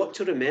 We ought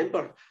to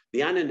remember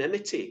the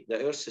anonymity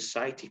that our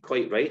society,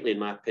 quite rightly, in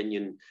my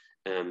opinion,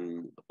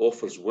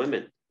 offers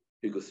women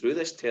who go through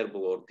this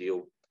terrible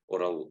ordeal,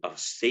 or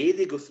say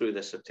they go through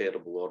this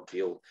terrible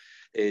ordeal,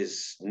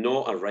 is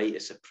not a right,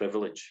 it's a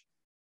privilege.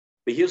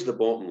 But here's the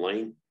bottom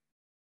line.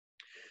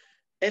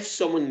 If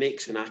someone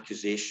makes an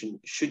accusation,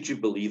 should you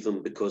believe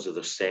them because of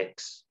their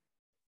sex?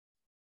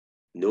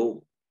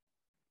 No.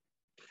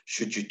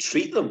 Should you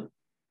treat them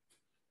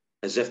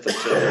as if they're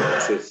telling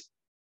the truth?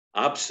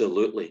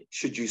 Absolutely.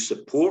 Should you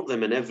support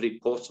them in every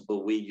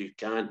possible way you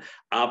can?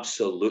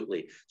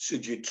 Absolutely.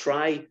 Should you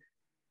try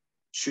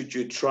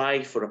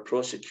for a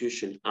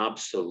prosecution?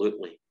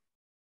 Absolutely.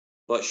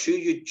 But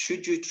should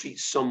you treat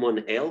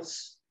someone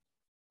else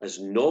as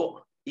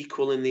not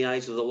equal in the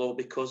eyes of the law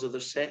because of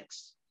their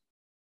sex?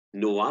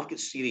 No, I've got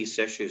serious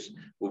issues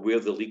with where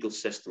the legal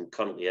system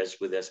currently is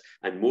with this,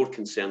 and more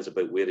concerns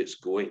about where it's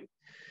going.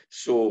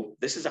 So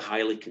this is a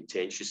highly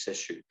contentious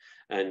issue,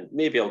 and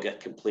maybe I'll get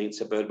complaints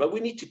about it, but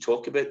we need to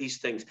talk about these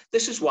things.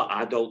 This is what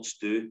adults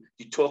do.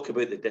 You talk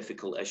about the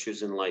difficult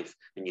issues in life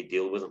and you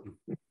deal with them.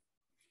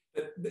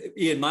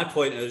 Iain, my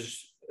point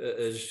is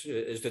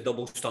the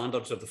double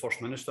standards of the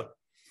First Minister,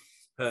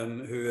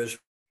 who is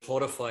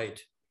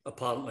horrified,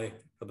 apparently,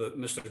 about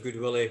Mr.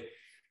 Goodwillie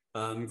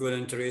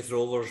going into Wraith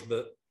Rovers,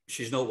 but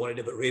she's not worried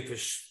about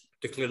rapists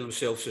declaring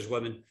themselves as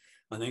women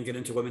and then getting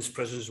into women's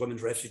prisons,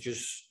 women's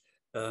refuges.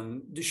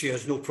 She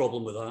has no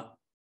problem with that.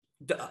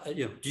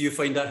 Do you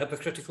find that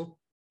hypocritical?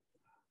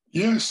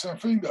 Yes, I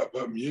find that a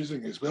bit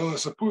amusing as well. I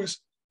suppose,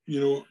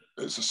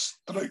 it's a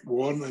strict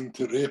warning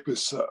to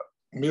rapists,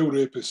 male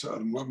rapists that are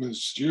in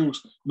women's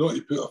jails, not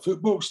to put a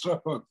football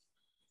strip on.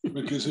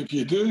 Because if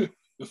you do,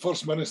 the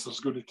First Minister's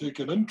going to take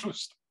an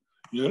interest,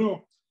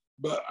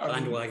 But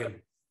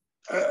bandwagon.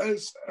 It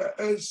is,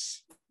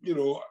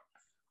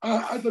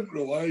 I didn't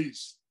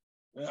realise.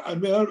 I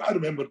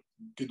remember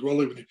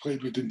Goodwillie when he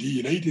played with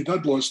Dundee United.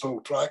 I'd lost all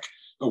track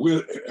of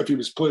where, if he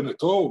was playing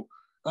at all.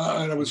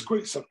 And I was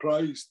quite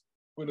surprised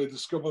when I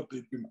discovered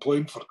he'd been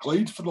playing for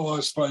Clyde for the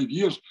last 5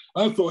 years.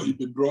 I thought he'd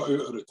been brought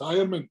out of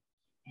retirement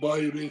by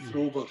Wraith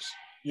Rovers,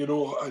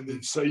 and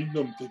they'd signed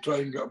him to try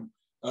and get him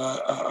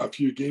a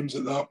few games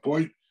at that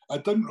point. I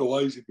didn't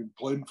realise he'd been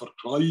playing for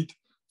Clyde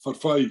for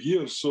 5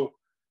 years. So,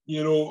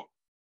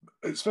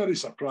 it's very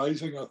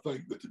surprising, I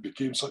think, that it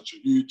became such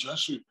a huge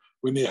issue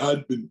when he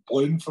had been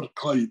playing for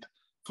Clyde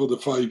for the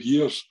 5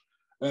 years.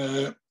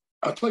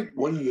 I think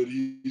one of the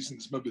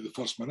reasons maybe the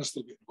First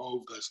Minister got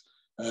involved is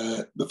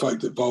the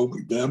fact that Val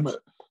McDermott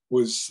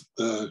was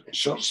the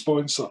shirt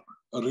sponsor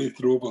at Wraith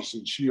Rovers,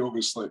 and she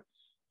obviously,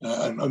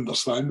 and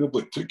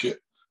understandably, took it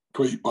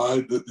quite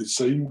bad that they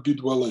signed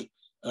Goodwillie,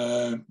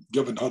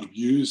 given her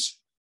views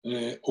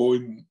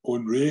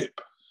on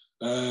rape.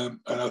 And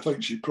I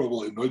think she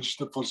probably nudged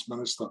the First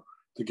Minister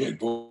to get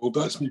involved.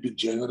 That's me being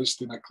generous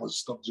to Nicola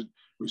Sturgeon,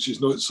 which is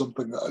not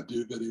something that I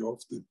do very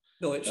often.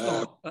 No, it's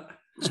not.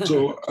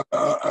 So,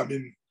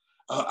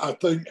 I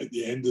think at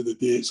the end of the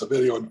day, it's a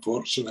very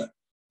unfortunate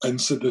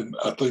incident.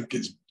 I think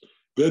it's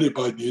very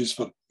bad news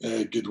for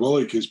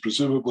Goodwillie, because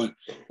presumably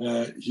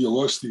he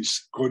lost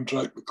his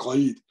contract with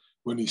Clyde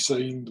when he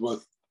signed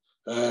with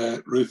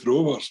Wraith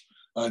Rovers.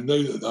 And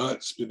now that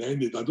that's been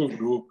ended, I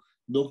don't know.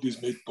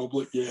 Nobody's made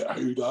public yet how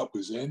that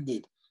was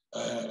ended,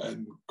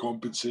 and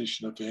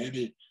compensation, if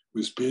any,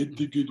 was paid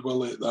to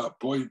Goodwillie at that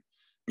point.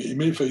 But he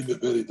may find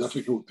it very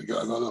difficult to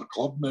get another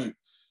club now,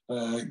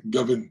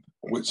 given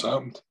what's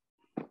happened.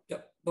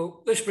 Yeah,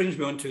 well, this brings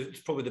me on to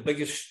probably the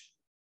biggest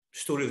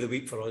story of the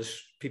week for us,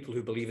 people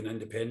who believe in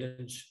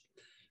independence.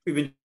 We've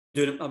been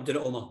doing it, I've done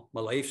it all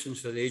my life.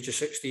 Since the age of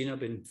 16, I've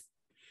been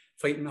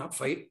fighting that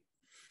fight.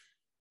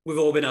 We've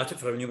all been at it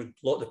for a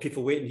lot of the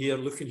people waiting here,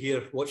 looking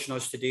here, watching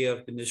us today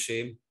have been the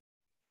same.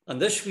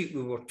 And this week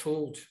we were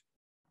told,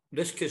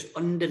 risk is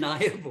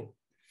undeniable,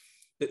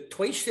 that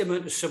twice the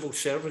amount of civil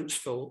servants,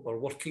 Phil, are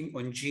working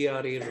on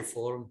GRA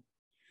reform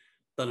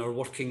than are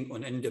working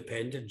on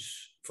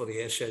independence for the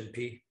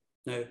SNP.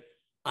 Now,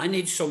 I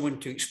need someone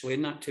to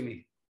explain that to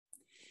me,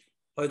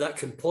 how that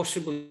can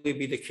possibly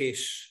be the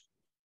case.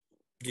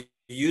 Do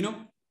you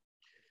know?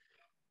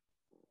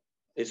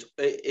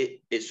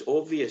 It's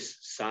obvious,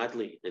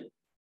 sadly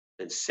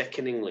and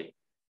sickeningly,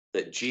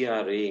 that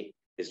GRA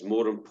is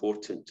more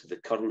important to the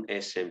current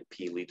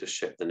SNP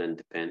leadership than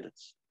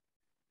independence.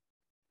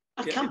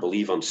 I can't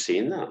believe I'm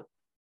saying that.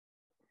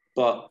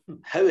 But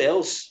how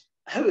else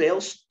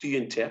do you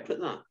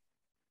interpret that?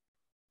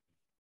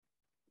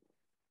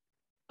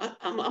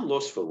 I'm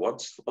lost for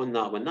words on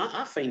that one.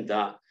 I find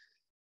that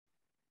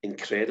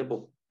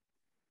incredible.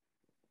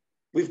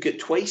 We've got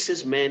twice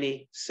as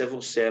many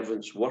civil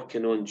servants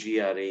working on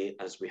GRA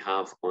as we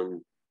have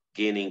on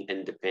gaining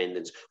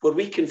independence, where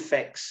we can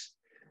fix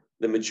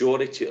the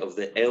majority of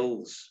the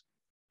ills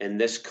in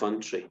this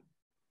country.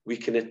 We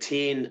can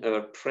attain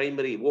our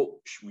primary, what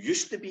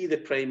used to be the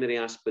primary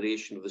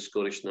aspiration of the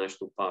Scottish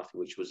National Party,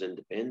 which was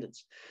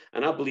independence.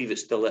 And I believe it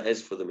still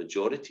is for the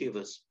majority of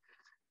us.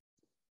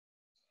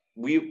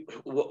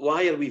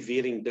 Why are we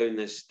veering down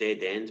this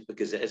dead end?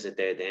 Because it is a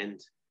dead end.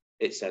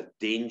 It's a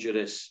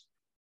dangerous,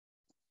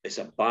 it's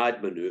a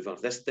bad manoeuvre.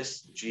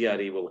 This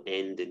GRA will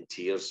end in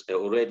tears. It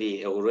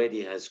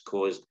already has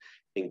caused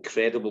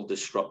incredible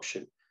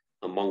disruption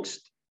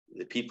amongst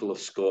the people of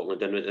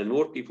Scotland, and the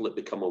more people that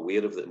become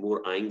aware of it, the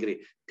more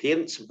angry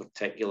parents in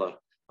particular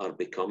are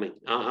becoming.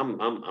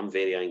 I'm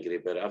very angry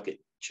about it. I've got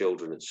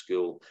children at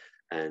school,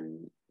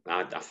 and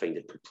I find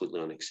it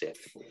completely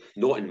unacceptable.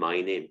 Not in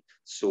my name.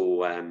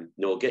 So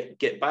no,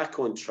 get back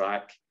on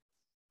track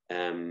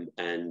and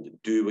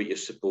do what you're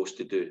supposed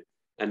to do.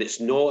 And it's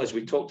not, as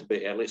we talked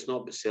about earlier, it's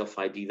not about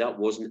self-ID. That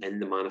wasn't in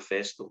the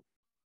manifesto.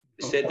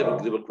 They said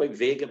they were quite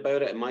vague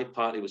about it, and my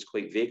party was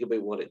quite vague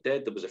about what it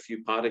did. There was a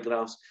few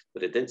paragraphs,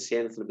 but it didn't say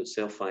anything about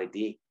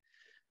self-ID.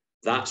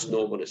 That's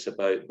not what it's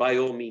about. By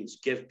all means,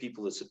 give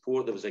people the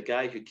support. There was a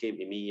guy who came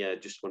to me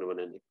just when I went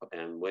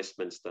in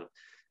Westminster,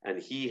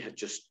 and he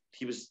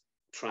was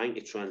trying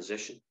to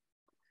transition.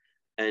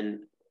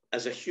 And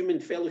as a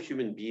fellow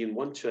human being,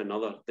 one to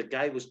another, the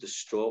guy was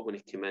distraught when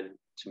he came in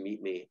to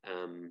meet me.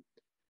 And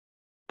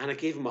I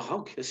gave him a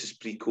hug. This is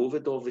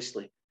pre-COVID,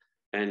 obviously.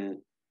 And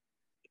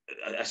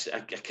I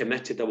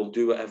committed I will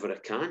do whatever I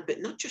can,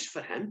 but not just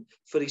for him,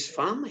 for his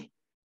family.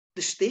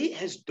 The state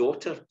his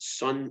daughter,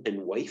 son,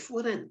 and wife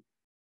were in,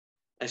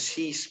 as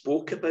he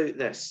spoke about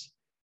this,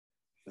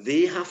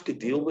 they have to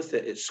deal with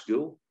it at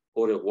school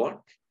or at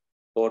work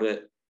or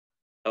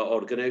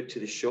going out to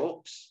the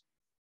shops.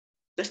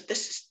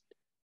 This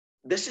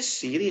is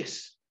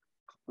serious.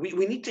 We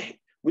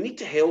need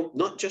to help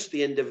not just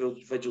the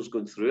individuals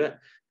going through it,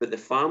 but the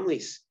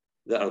families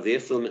that are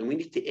there for them, and we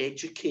need to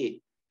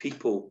educate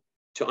people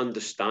to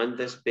understand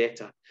this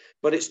better.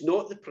 But it's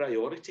not the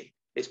priority.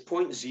 It's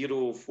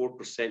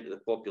 0.04% of the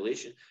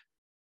population.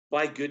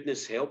 By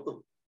goodness, help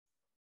them.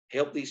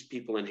 Help these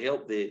people and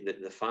help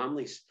the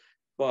families.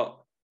 But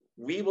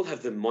we will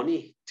have the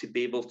money to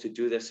be able to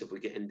do this if we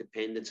get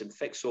independence and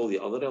fix all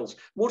the other ills.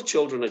 More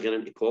children are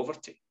getting into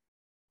poverty.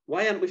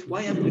 Why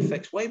haven't we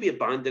fixed? Why are we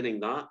abandoning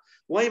that?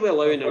 Why are we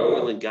allowing our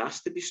oil and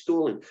gas to be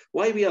stolen?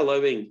 Why are we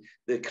allowing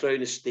the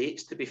Crown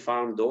estates to be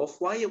farmed off?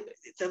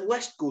 The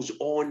list goes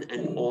on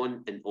and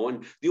on and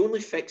on. The only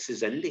fix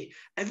is indie.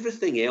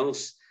 Everything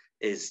else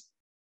is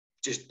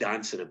just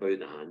dancing about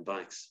the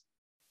handbags.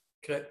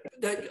 Correct.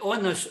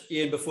 On this,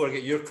 Iain, before I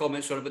get your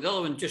comments on it, but the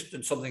other one, just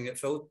on something that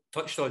Phil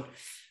touched on,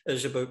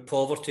 is about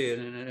poverty,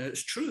 and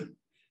it's true.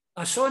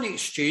 I saw an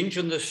exchange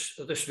on this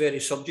very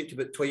subject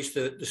about twice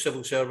the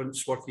civil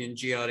servants working in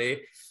GRA,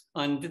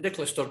 and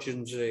Nicola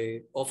Sturgeon's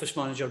office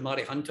manager,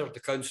 Mary Hunter, the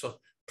councillor,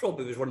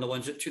 probably was one of the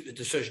ones that took the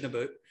decision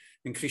about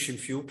increasing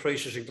fuel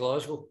prices in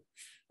Glasgow.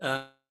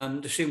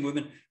 And the same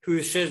woman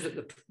who says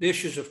that the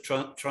issues of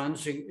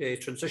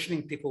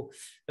transitioning people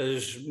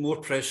is more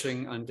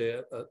pressing and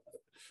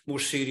more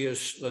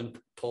serious than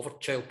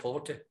child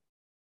poverty.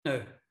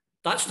 Now,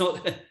 that's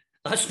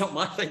not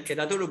my thinking.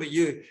 I don't know about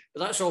you,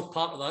 but that's all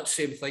part of that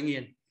same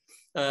thing,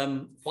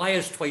 Iain. Why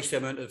is twice the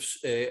amount of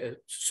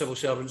civil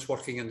servants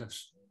working in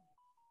this?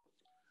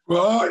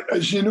 Well,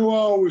 as you know, I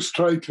always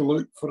try to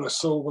look for a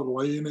silver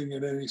lining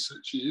in any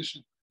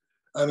situation.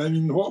 And I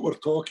mean, what we're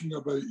talking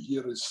about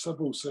here is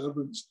civil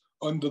servants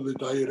under the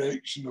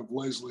direction of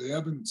Leslie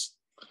Evans,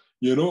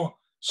 you know.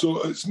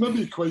 So it's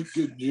maybe quite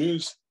good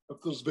news if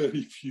there's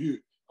very few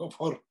of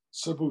our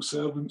civil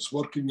servants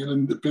working in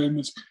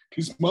independence,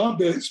 because my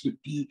bets would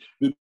be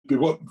they'd be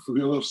working for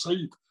the other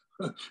side.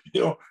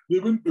 You know, they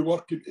wouldn't be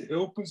working to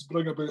help us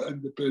bring about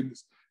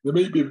independence. They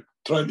might be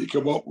trying to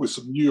come up with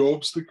some new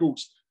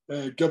obstacles,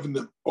 given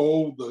that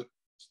all the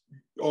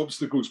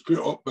obstacles put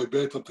up by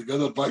Better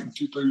Together back in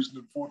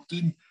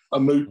 2014 are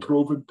now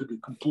proven to be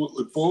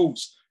completely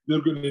false.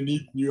 They're going to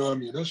need new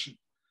ammunition.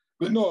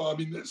 But no, I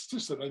mean, it's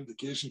just an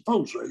indication.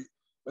 Phil's right.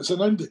 It's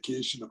an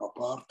indication of a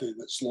party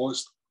that's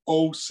lost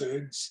all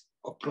sense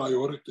of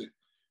priority,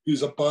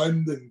 who's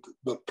abandoned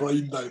the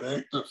prime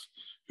directive,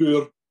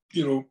 who are,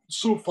 you know,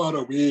 so far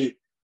away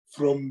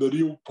from the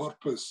real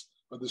purpose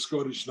of the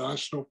Scottish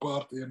National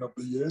Party and of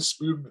the Yes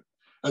movement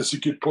as you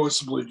could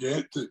possibly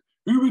get to.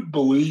 Who would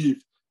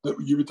believe that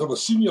you would have a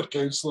senior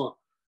councillor,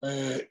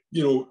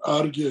 you know,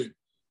 arguing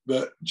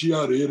that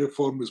GRA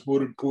reform is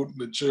more important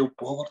than child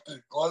poverty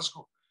in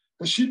Glasgow?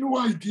 Has she no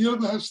idea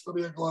the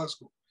history of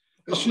Glasgow?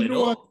 Has she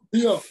no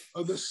idea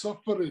of the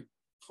suffering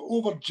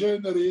over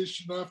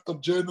generation after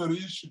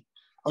generation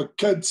of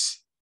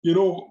kids you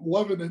know,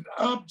 living in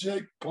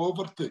abject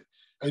poverty.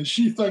 And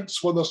she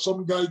thinks whether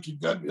some guy can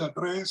get into a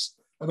dress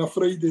on a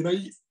Friday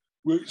night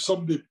with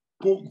somebody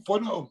poking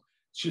fun at him,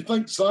 she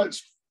thinks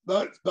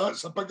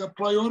that's a bigger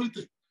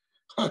priority.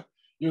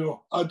 You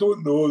know, I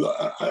don't know.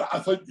 I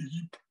think if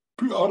you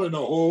put her in a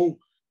hall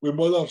with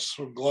mothers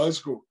from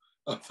Glasgow,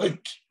 I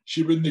think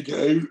she wouldn't get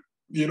out,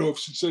 you know, if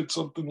she said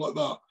something like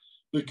that.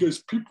 Because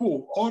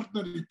people,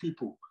 ordinary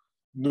people,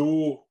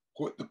 know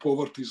what the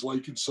poverty is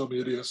like in some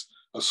areas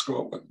of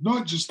Scotland.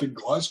 Not just in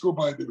Glasgow,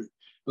 by the way.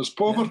 There's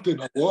poverty in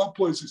a lot of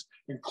places,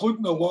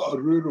 including a lot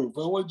of rural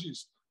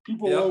villages.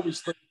 People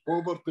always think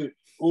poverty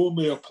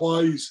only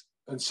applies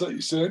in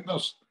city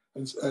centres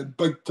and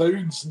big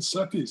towns and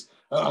cities.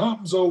 It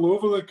happens all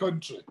over the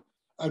country.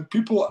 And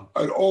people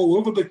all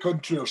over the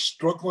country are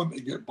struggling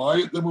to get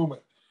by at the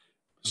moment.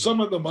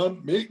 Some of them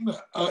aren't making it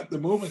at the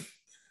moment.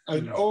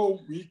 And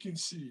all we can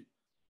see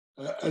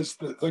is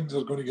that things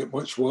are going to get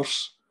much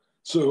worse.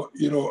 So,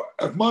 you know,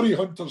 if Murray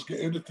Hunter's got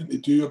anything to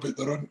do about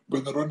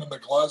when they're running the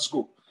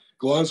Glasgow,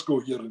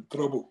 you're in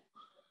trouble.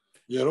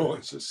 You know,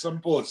 it's as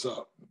simple as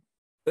that.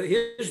 But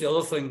here's the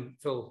other thing,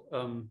 Phil.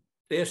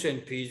 The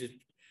SNP,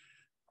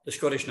 the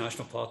Scottish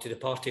National Party, the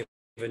Party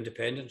of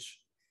Independence.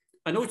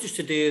 I noticed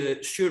today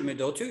that Stuart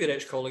MacDonald, two of your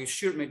ex-colleagues,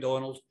 Stuart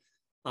MacDonald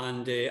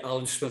and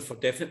Alan Smith for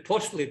definite,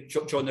 possibly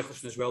John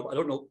Nicholson as well, but I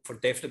don't know for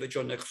definite about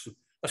John Nicholson.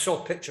 I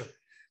saw a picture.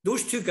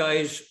 Those two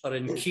guys are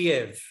in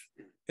Kiev,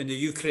 in the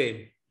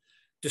Ukraine,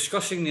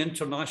 discussing the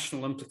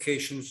international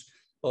implications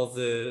of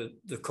the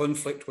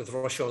conflict with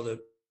Russia, or the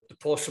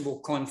possible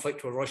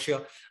conflict with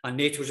Russia and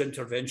NATO's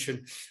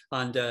intervention.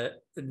 And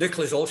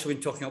Nicola's also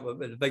been talking about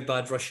the big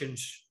bad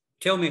Russians.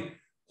 Tell me,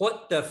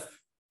 what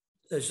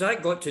has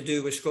that got to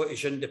do with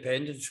Scottish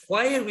independence?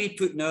 Why are we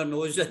putting our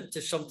nose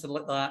into something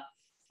like that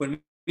when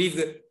we've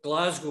got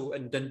Glasgow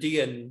and Dundee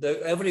and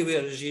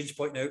everywhere, as Iain's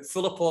pointing out,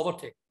 full of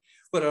poverty,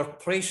 where our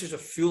prices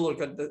of fuel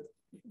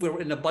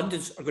we're in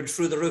abundance, are going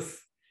through the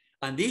roof?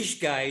 And these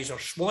guys are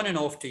swanning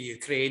off to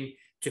Ukraine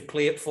to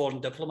play at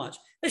foreign diplomats.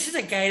 This is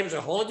a guy that was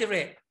a holiday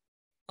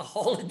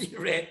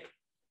rep,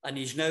 and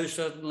he's now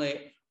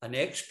suddenly an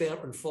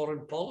expert in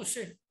foreign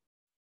policy.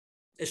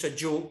 It's a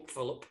joke,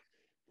 Philip.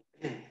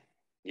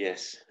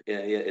 Yes, yeah.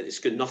 It's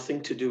got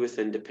nothing to do with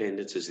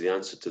independence is the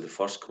answer to the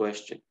first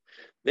question.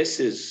 This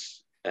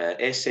is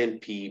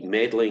SNP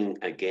meddling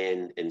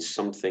again in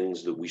some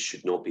things that we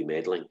should not be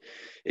meddling.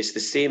 It's the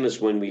same as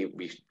when we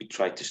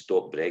tried to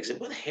stop Brexit.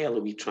 What the hell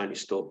are we trying to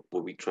stop? What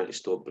are we trying to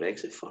stop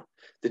Brexit for?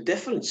 The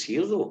difference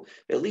here, though,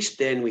 at least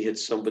then we had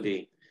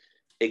somebody,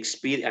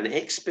 an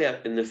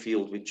expert in the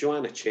field, with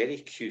Joanna Cherry,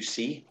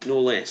 QC, no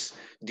less,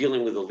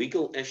 dealing with the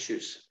legal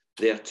issues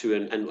there too,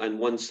 and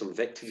won some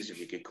victories, if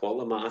you could call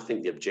them. I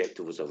think the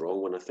objective was a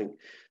wrong one. I think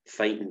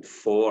fighting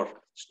for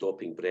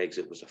stopping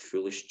Brexit was a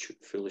foolish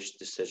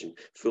decision,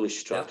 foolish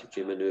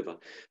strategy manoeuvre.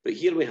 But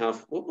here we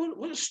have,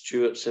 what is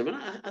Stuart's? I mean,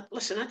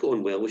 listen, I got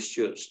on well with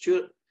Stuart.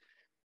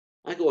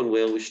 I got on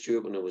well with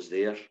Stuart when I was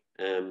there,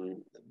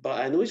 but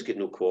I know he's got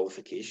no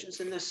qualifications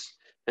in this.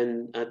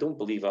 And I don't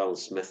believe Alan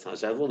Smith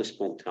has. I've only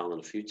spoken to Alan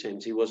a few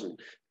times. He wasn't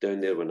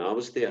down there when I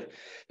was there.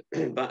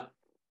 But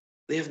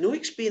they have no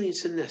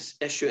experience in this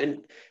issue.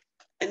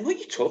 And what are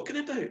you talking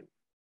about?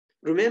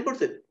 Remember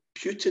that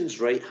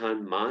Putin's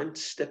right-hand man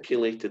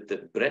stipulated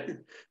that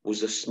Britain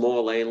was a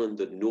small island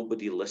that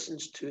nobody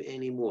listens to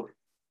anymore.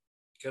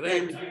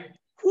 Correct.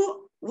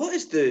 What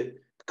is the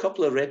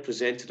couple of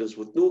representatives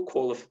with no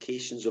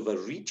qualifications of a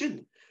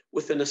region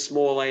within a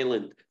small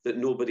island that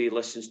nobody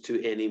listens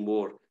to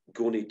anymore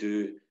going to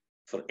do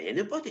for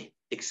anybody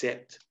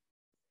except,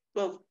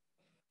 well,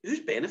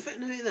 who's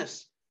benefiting out of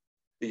this?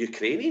 The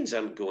Ukrainians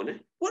aren't going to.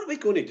 What are we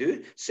going to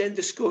do? Send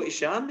the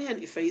Scottish army in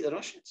to fight the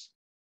Russians?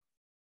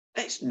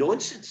 It's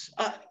nonsense.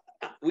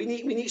 We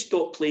need to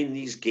stop playing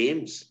these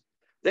games.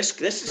 This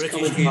is British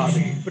coming part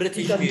of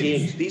British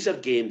games. These are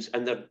games,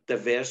 and they're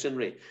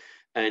diversionary.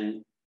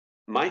 And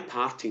my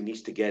party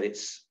needs to get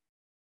its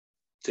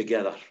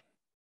together.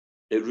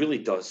 It really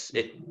does.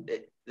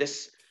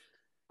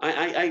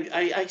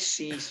 I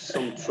see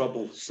some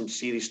trouble, some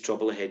serious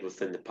trouble ahead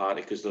within the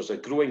party, because there's a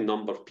growing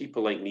number of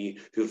people like me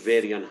who are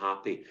very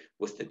unhappy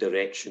with the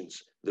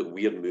directions that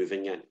we're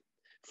moving in.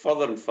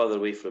 Further and further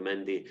away from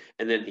Indy,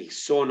 and then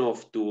he's sawing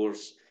off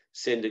doors,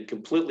 sending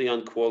completely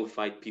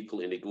unqualified people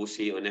to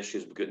negotiate on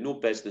issues we've got no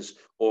business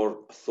or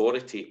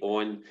authority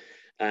on,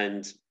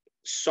 and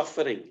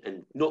suffering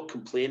and not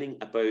complaining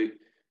about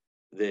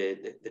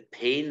the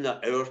pain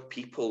that our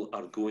people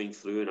are going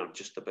through and are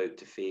just about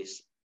to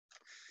face.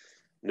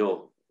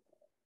 No,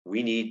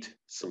 we need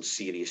some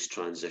serious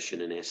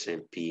transition in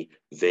SNP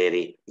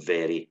very,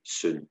 very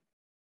soon.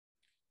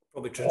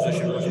 Probably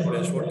transition wasn't the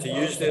best word to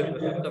use there,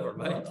 but never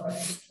mind.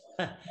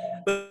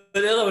 But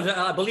the other one,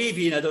 I believe,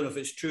 Iain, I don't know if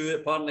it's true,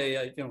 apparently,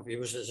 he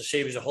was, as I say,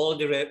 he was a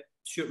holiday rep,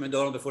 Stuart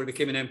MacDonald, before he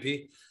became an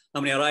MP.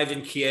 And when he arrived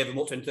in Kiev and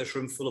walked into this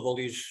room full of all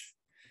these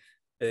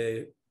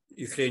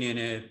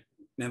Ukrainian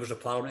members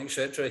of parliament,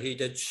 etc., he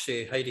did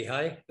say Heidi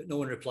hi, but no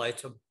one replied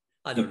to him.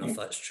 I don't know if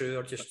that's true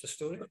or just a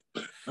story.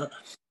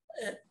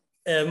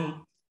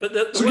 But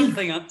the one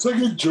thing... It's a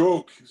good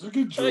joke. It's a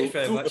good joke. Thanks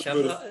very much.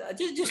 I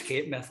just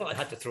came me. I thought I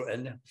had to throw it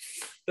in there.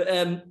 But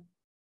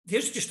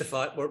here's just the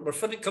fact. We're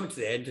coming to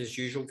the end as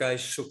usual,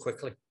 guys, so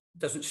quickly.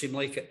 Doesn't seem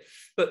like it.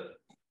 But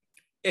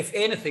if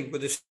anything,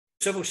 with the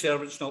civil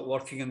servants not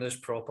working in this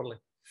properly,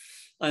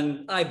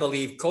 and I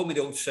believe, call me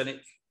the old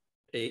cynic,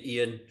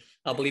 Iain,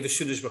 I believe as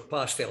soon as we're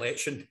past the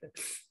election,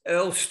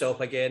 it'll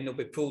stop again. They'll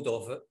be pulled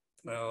off it.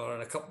 Or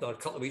a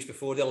couple of weeks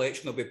before the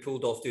election, they'll be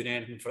pulled off doing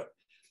anything for it.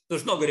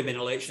 There's not going to be an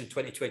election in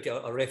 2020,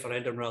 a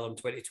referendum rather in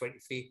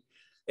 2023.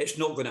 It's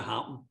not going to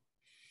happen.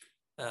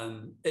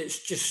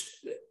 It's just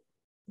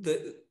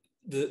the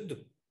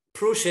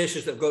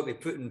processes that have got to be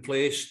put in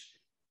place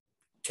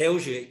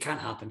tells you it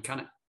can't happen, can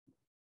it?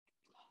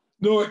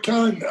 No, it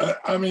can.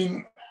 I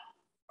mean,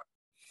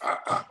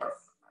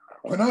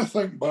 when I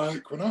think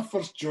back, when I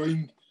first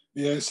joined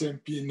the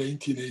SNP in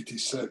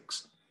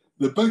 1986,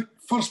 the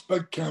first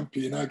big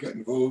campaign I got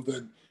involved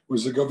in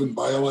was the Govan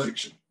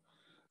by-election.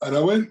 And I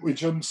went with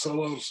Jim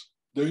Sillars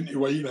down to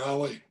Wine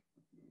Alley,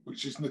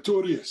 which is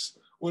notorious,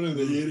 one of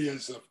the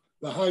areas of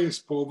the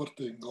highest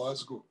poverty in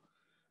Glasgow.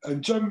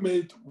 And Jim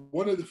made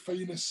one of the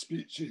finest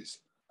speeches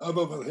I've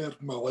ever heard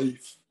in my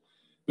life,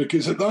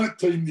 because at that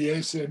time the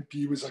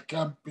SNP was a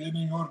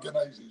campaigning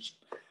organisation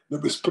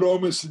that was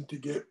promising to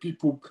get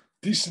people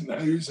decent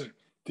housing,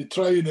 to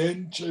try and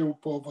end child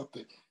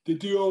poverty, to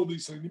do all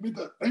these things. He made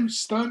an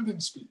outstanding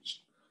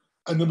speech,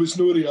 and there was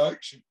no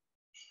reaction.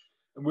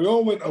 And we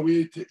all went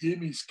away to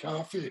Amy's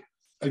Cafe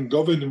in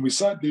Govan, and we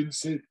sat down and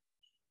said,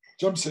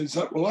 Jim says,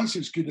 well, that's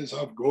as good as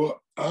I've got.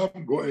 I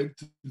haven't got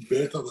anything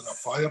better than a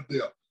fire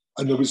there.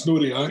 And there was no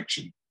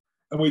reaction.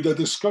 And we had a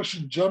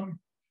discussion, Jim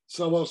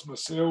Sillars,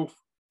 myself,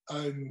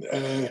 and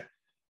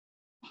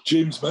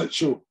James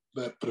Mitchell,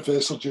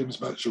 Professor James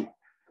Mitchell.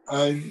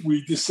 And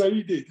we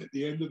decided at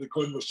the end of the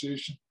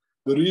conversation,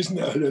 the reason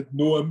it had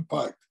no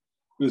impact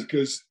was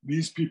because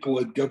these people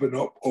had given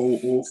up all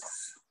hope.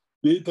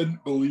 They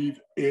didn't believe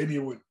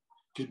anyone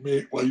could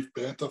make life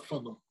better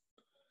for them.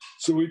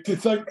 So we had to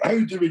think, how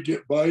do we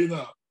get by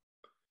that?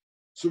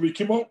 So we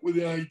came up with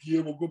the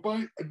idea, we'll go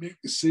back and make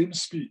the same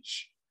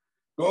speech.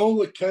 But all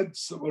the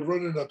kids that were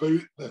running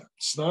about the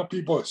Snappy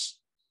bus,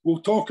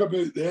 we'll talk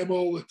about them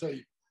all the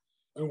time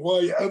and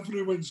why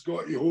everyone's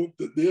got to hope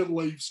that their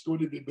life's going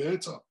to be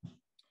better.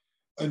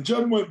 And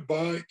Jim went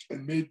back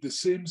and made the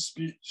same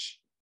speech.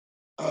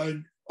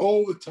 And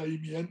all the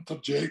time he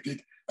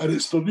interjected, and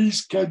it's for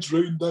these kids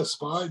round this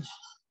van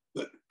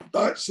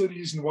that's the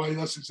reason why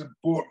this is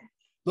important.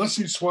 This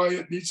is why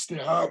it needs to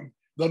happen.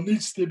 There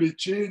needs to be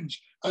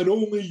change, and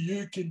only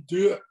you can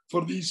do it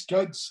for these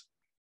kids.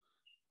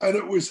 And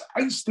it was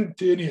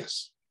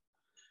instantaneous.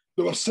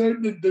 They were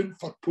sending down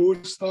for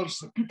posters.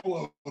 The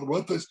people that were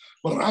with us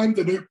were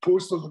handing out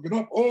posters,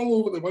 going up all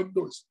over the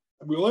windows.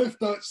 And we left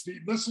that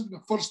street. This is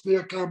the first day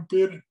of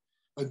campaigning.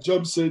 And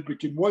Jim said, we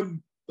can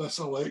win this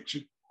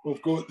election.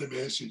 We've got the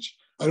message.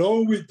 And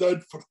all we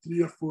did for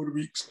 3 or 4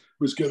 weeks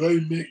was go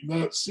around making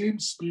that same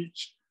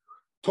speech,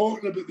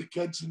 talking about the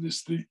kids in the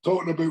street,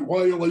 talking about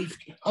why life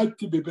had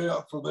to be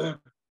better for them.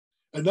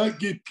 And that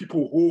gave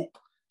people hope.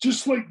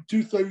 Just like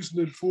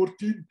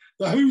 2014,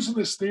 the housing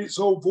estates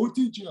all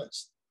voted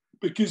yes,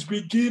 because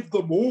we gave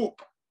them hope.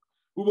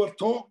 We were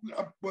talking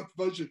with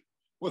vision,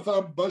 with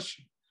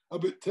ambition,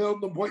 about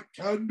telling them what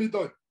can be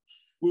done.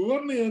 We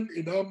weren't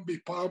into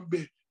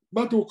namby-pamby,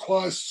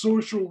 middle-class,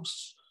 social,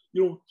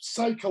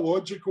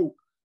 psychological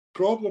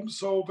problem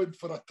solving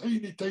for a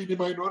tiny, tiny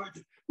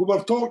minority. We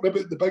were talking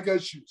about the big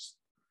issues.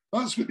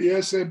 That's what the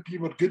SNP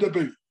were good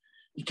about.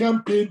 You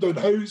campaigned on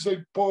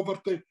housing,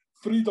 poverty,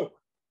 freedom,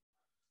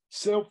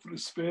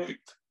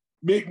 self-respect,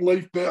 making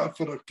life better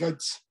for our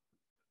kids.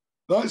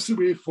 That's the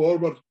way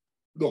forward.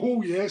 The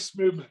whole Yes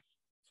movement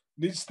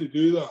needs to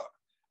do that,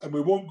 and we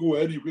won't go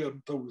anywhere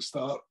until we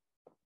start.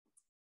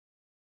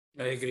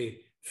 I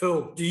agree.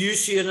 Phil, do you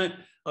see a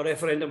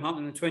referendum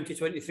happening in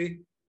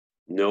 2023?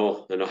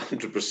 No, and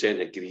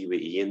 100% agree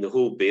with Iain. The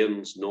whole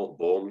Bairns, not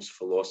bombs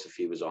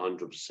philosophy was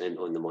 100%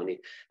 on the money,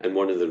 and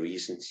one of the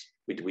reasons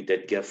we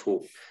did give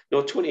hope.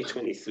 No,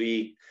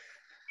 2023,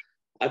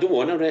 I don't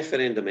want a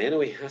referendum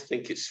anyway. I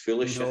think it's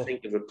foolish. No. I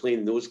think if we're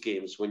playing those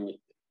games,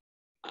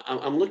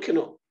 I'm looking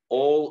at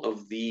all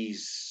of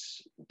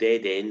these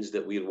dead ends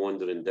that we're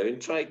wandering down.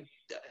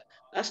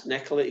 Ask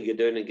Nicola to go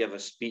down and give a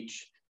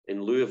speech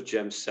in lieu of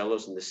Jim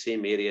Sillars in the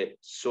same area,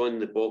 sawing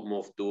the bottom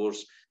off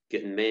doors,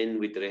 getting men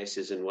with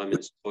dresses in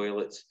women's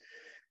toilets.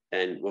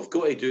 And we've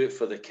got to do it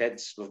for the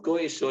kids. We've got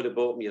to saw the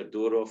bottom of your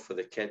door off for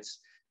the kids.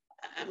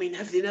 I mean,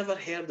 have they never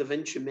heard of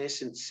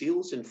intumescent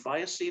seals and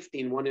fire safety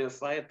in one of our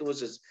fire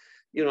doses?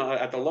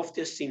 I'd love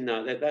to have seen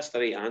that. That's the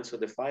right answer.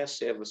 The fire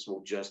service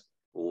will just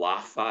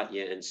laugh at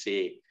you and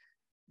say,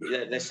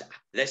 this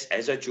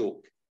is a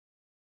joke.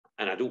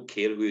 And I don't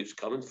care who it's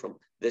coming from.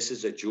 This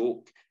is a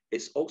joke.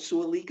 It's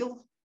also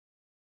illegal.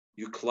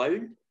 You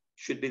clown,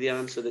 should be the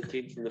answer that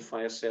came from the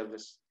fire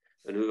service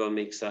and whoever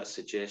makes that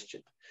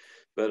suggestion.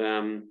 But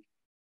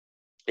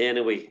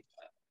anyway,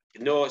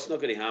 no, it's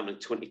not going to happen in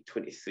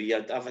 2023.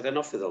 I've had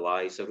enough of the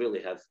lies. I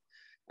really have.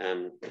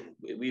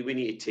 We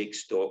need to take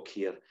stock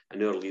here,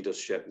 and our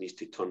leadership needs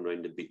to turn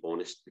around and be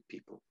honest with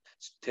people.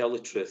 So tell the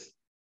truth.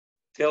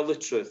 Tell the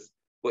truth.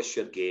 What's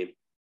your game?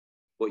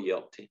 What are you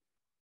up to?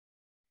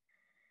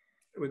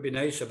 It would be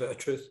nice, a bit of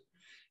truth.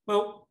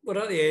 Well, we're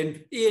at the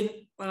end. Iain,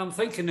 and I'm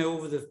thinking now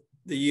over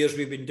the years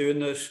we've been doing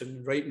this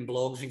and writing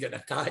blogs and getting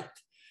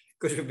attacked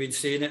because we've been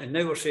saying it, and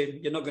now we're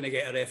saying you're not going to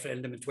get a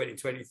referendum in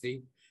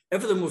 2023.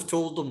 Everything we've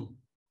told them,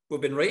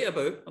 we've been right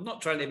about. I'm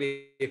not trying to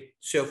be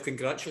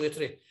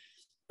self-congratulatory,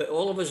 but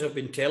all of us have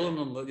been telling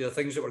them the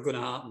things that were going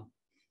to happen.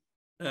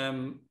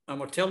 And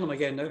we're telling them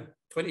again now,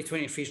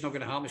 2023 is not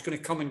going to happen. It's going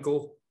to come and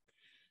go.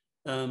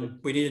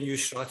 We need a new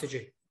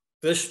strategy.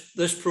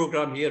 This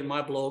programme here,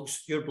 my blogs,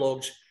 your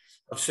blogs,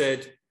 have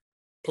said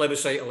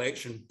plebiscite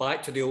election,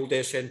 back to the old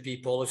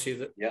SNP policy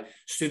that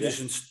stood us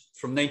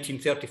from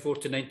 1934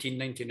 to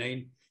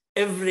 1999.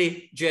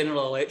 Every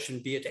general election,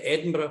 be it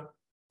Edinburgh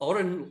or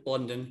in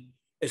London,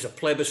 is a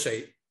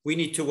plebiscite. We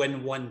need to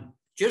win one,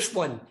 just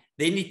one.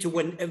 They need to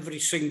win every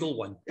single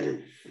one.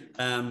 They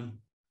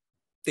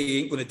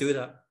ain't going to do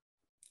that.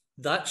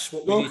 That's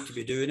what we need to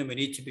be doing, and we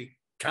need to be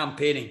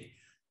campaigning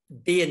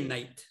day and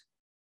night.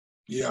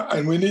 Yeah,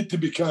 and we need to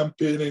be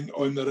campaigning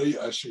on the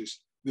right issues.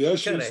 The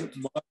issues that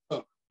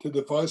matter to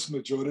the vast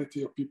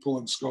majority of people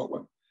in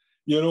Scotland.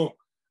 You know,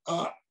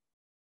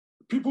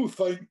 people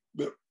think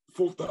that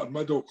folk that are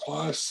middle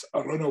class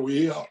are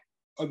unaware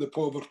of the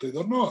poverty.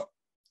 They're not.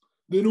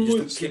 They know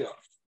it's there.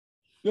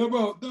 Yeah,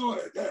 well, no,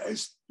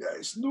 it's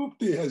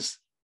nobody has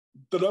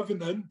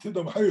driven into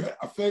them how it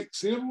affects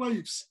their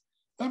lives.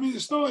 I mean,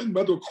 it's not in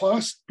middle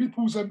class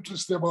people's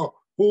interest to have a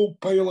whole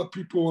pile of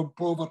people in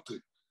poverty.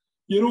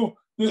 You know,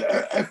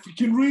 if we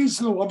can raise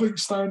the living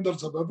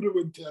standards of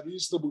everyone to a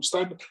reasonable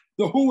standard,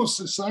 the whole of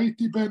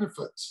society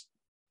benefits.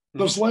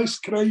 There's less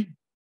crime.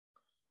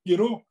 You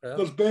know,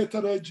 there's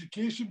better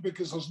education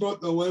because there's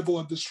not the level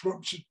of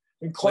disruption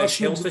in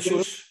classrooms. Less health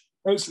issues.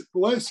 It's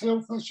less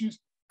health issues.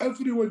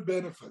 Everyone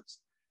benefits.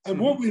 And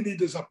what we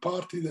need is a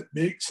party that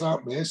makes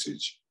that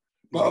message,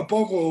 but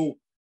above all,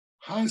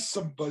 has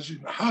some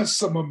vision, has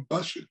some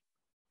ambition,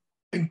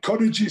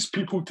 encourages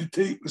people to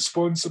take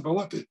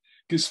responsibility.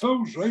 Because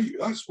Phil's right,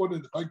 that's one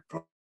of the big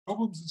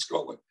problems in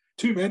Scotland.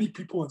 Too many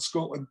people in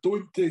Scotland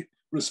don't take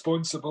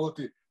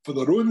responsibility for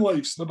their own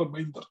lives, never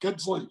mind their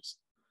kids' lives.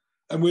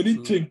 And we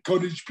need to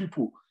encourage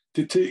people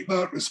to take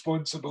that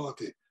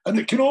responsibility. And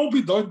it can all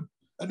be done.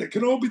 And it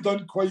can all be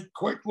done quite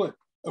quickly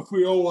if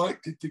we all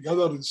acted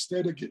together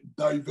instead of getting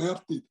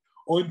diverted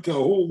onto a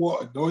whole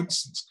lot of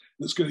nonsense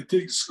that's going to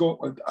take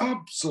Scotland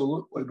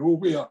absolutely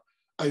nowhere.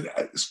 And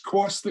it's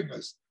costing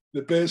us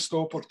the best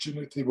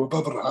opportunity we've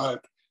ever had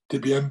to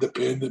be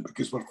independent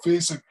because we're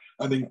facing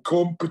an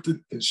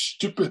incompetent and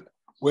stupid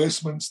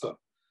Westminster.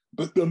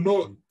 But they're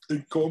not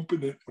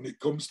incompetent when it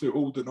comes to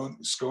holding on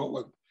to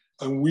Scotland.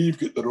 And we've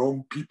got the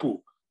wrong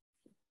people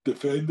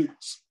defending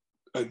us.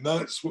 And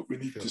that's what we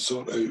need to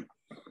sort out.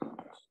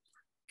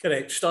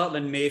 Correct.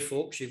 Starting in May,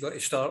 folks. You've got to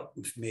start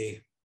with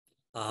May.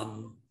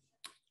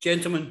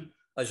 Gentlemen,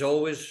 as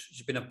always,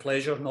 it's been a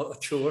pleasure, not a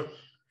chore.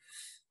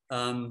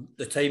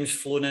 The time's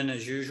flown in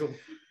as usual.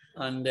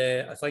 And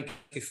I thank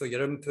you for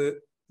your input,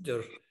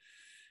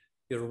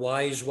 your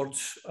wise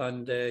words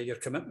and your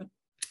commitment.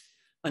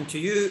 And to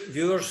you,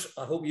 viewers,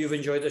 I hope you've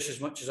enjoyed this as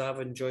much as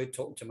I've enjoyed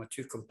talking to my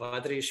two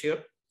compadres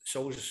here. It's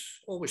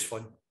always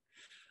fun.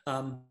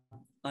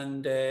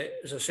 And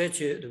as I said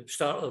to you at the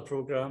start of the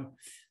programme,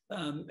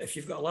 if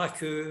you've got a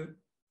laku,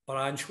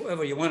 branch,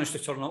 whatever you want us to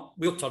turn up,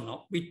 we'll turn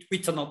up. We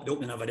turn up with the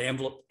opening of an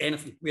envelope,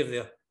 anything, we're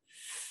there.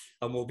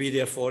 And we'll be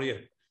there for you.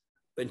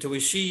 But until we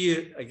see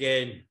you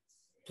again,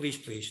 please,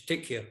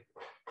 take care.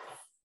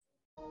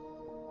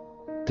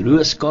 Through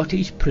a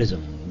Scottish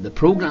Prism, the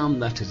programme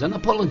that is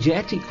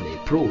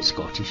unapologetically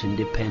pro-Scottish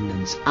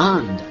independence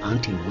and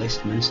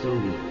anti-Westminster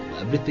rule.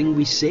 Everything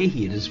we say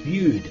here is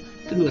viewed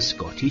through a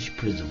Scottish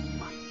prism.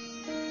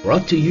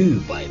 Brought to you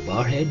by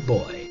Barhead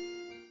Boy.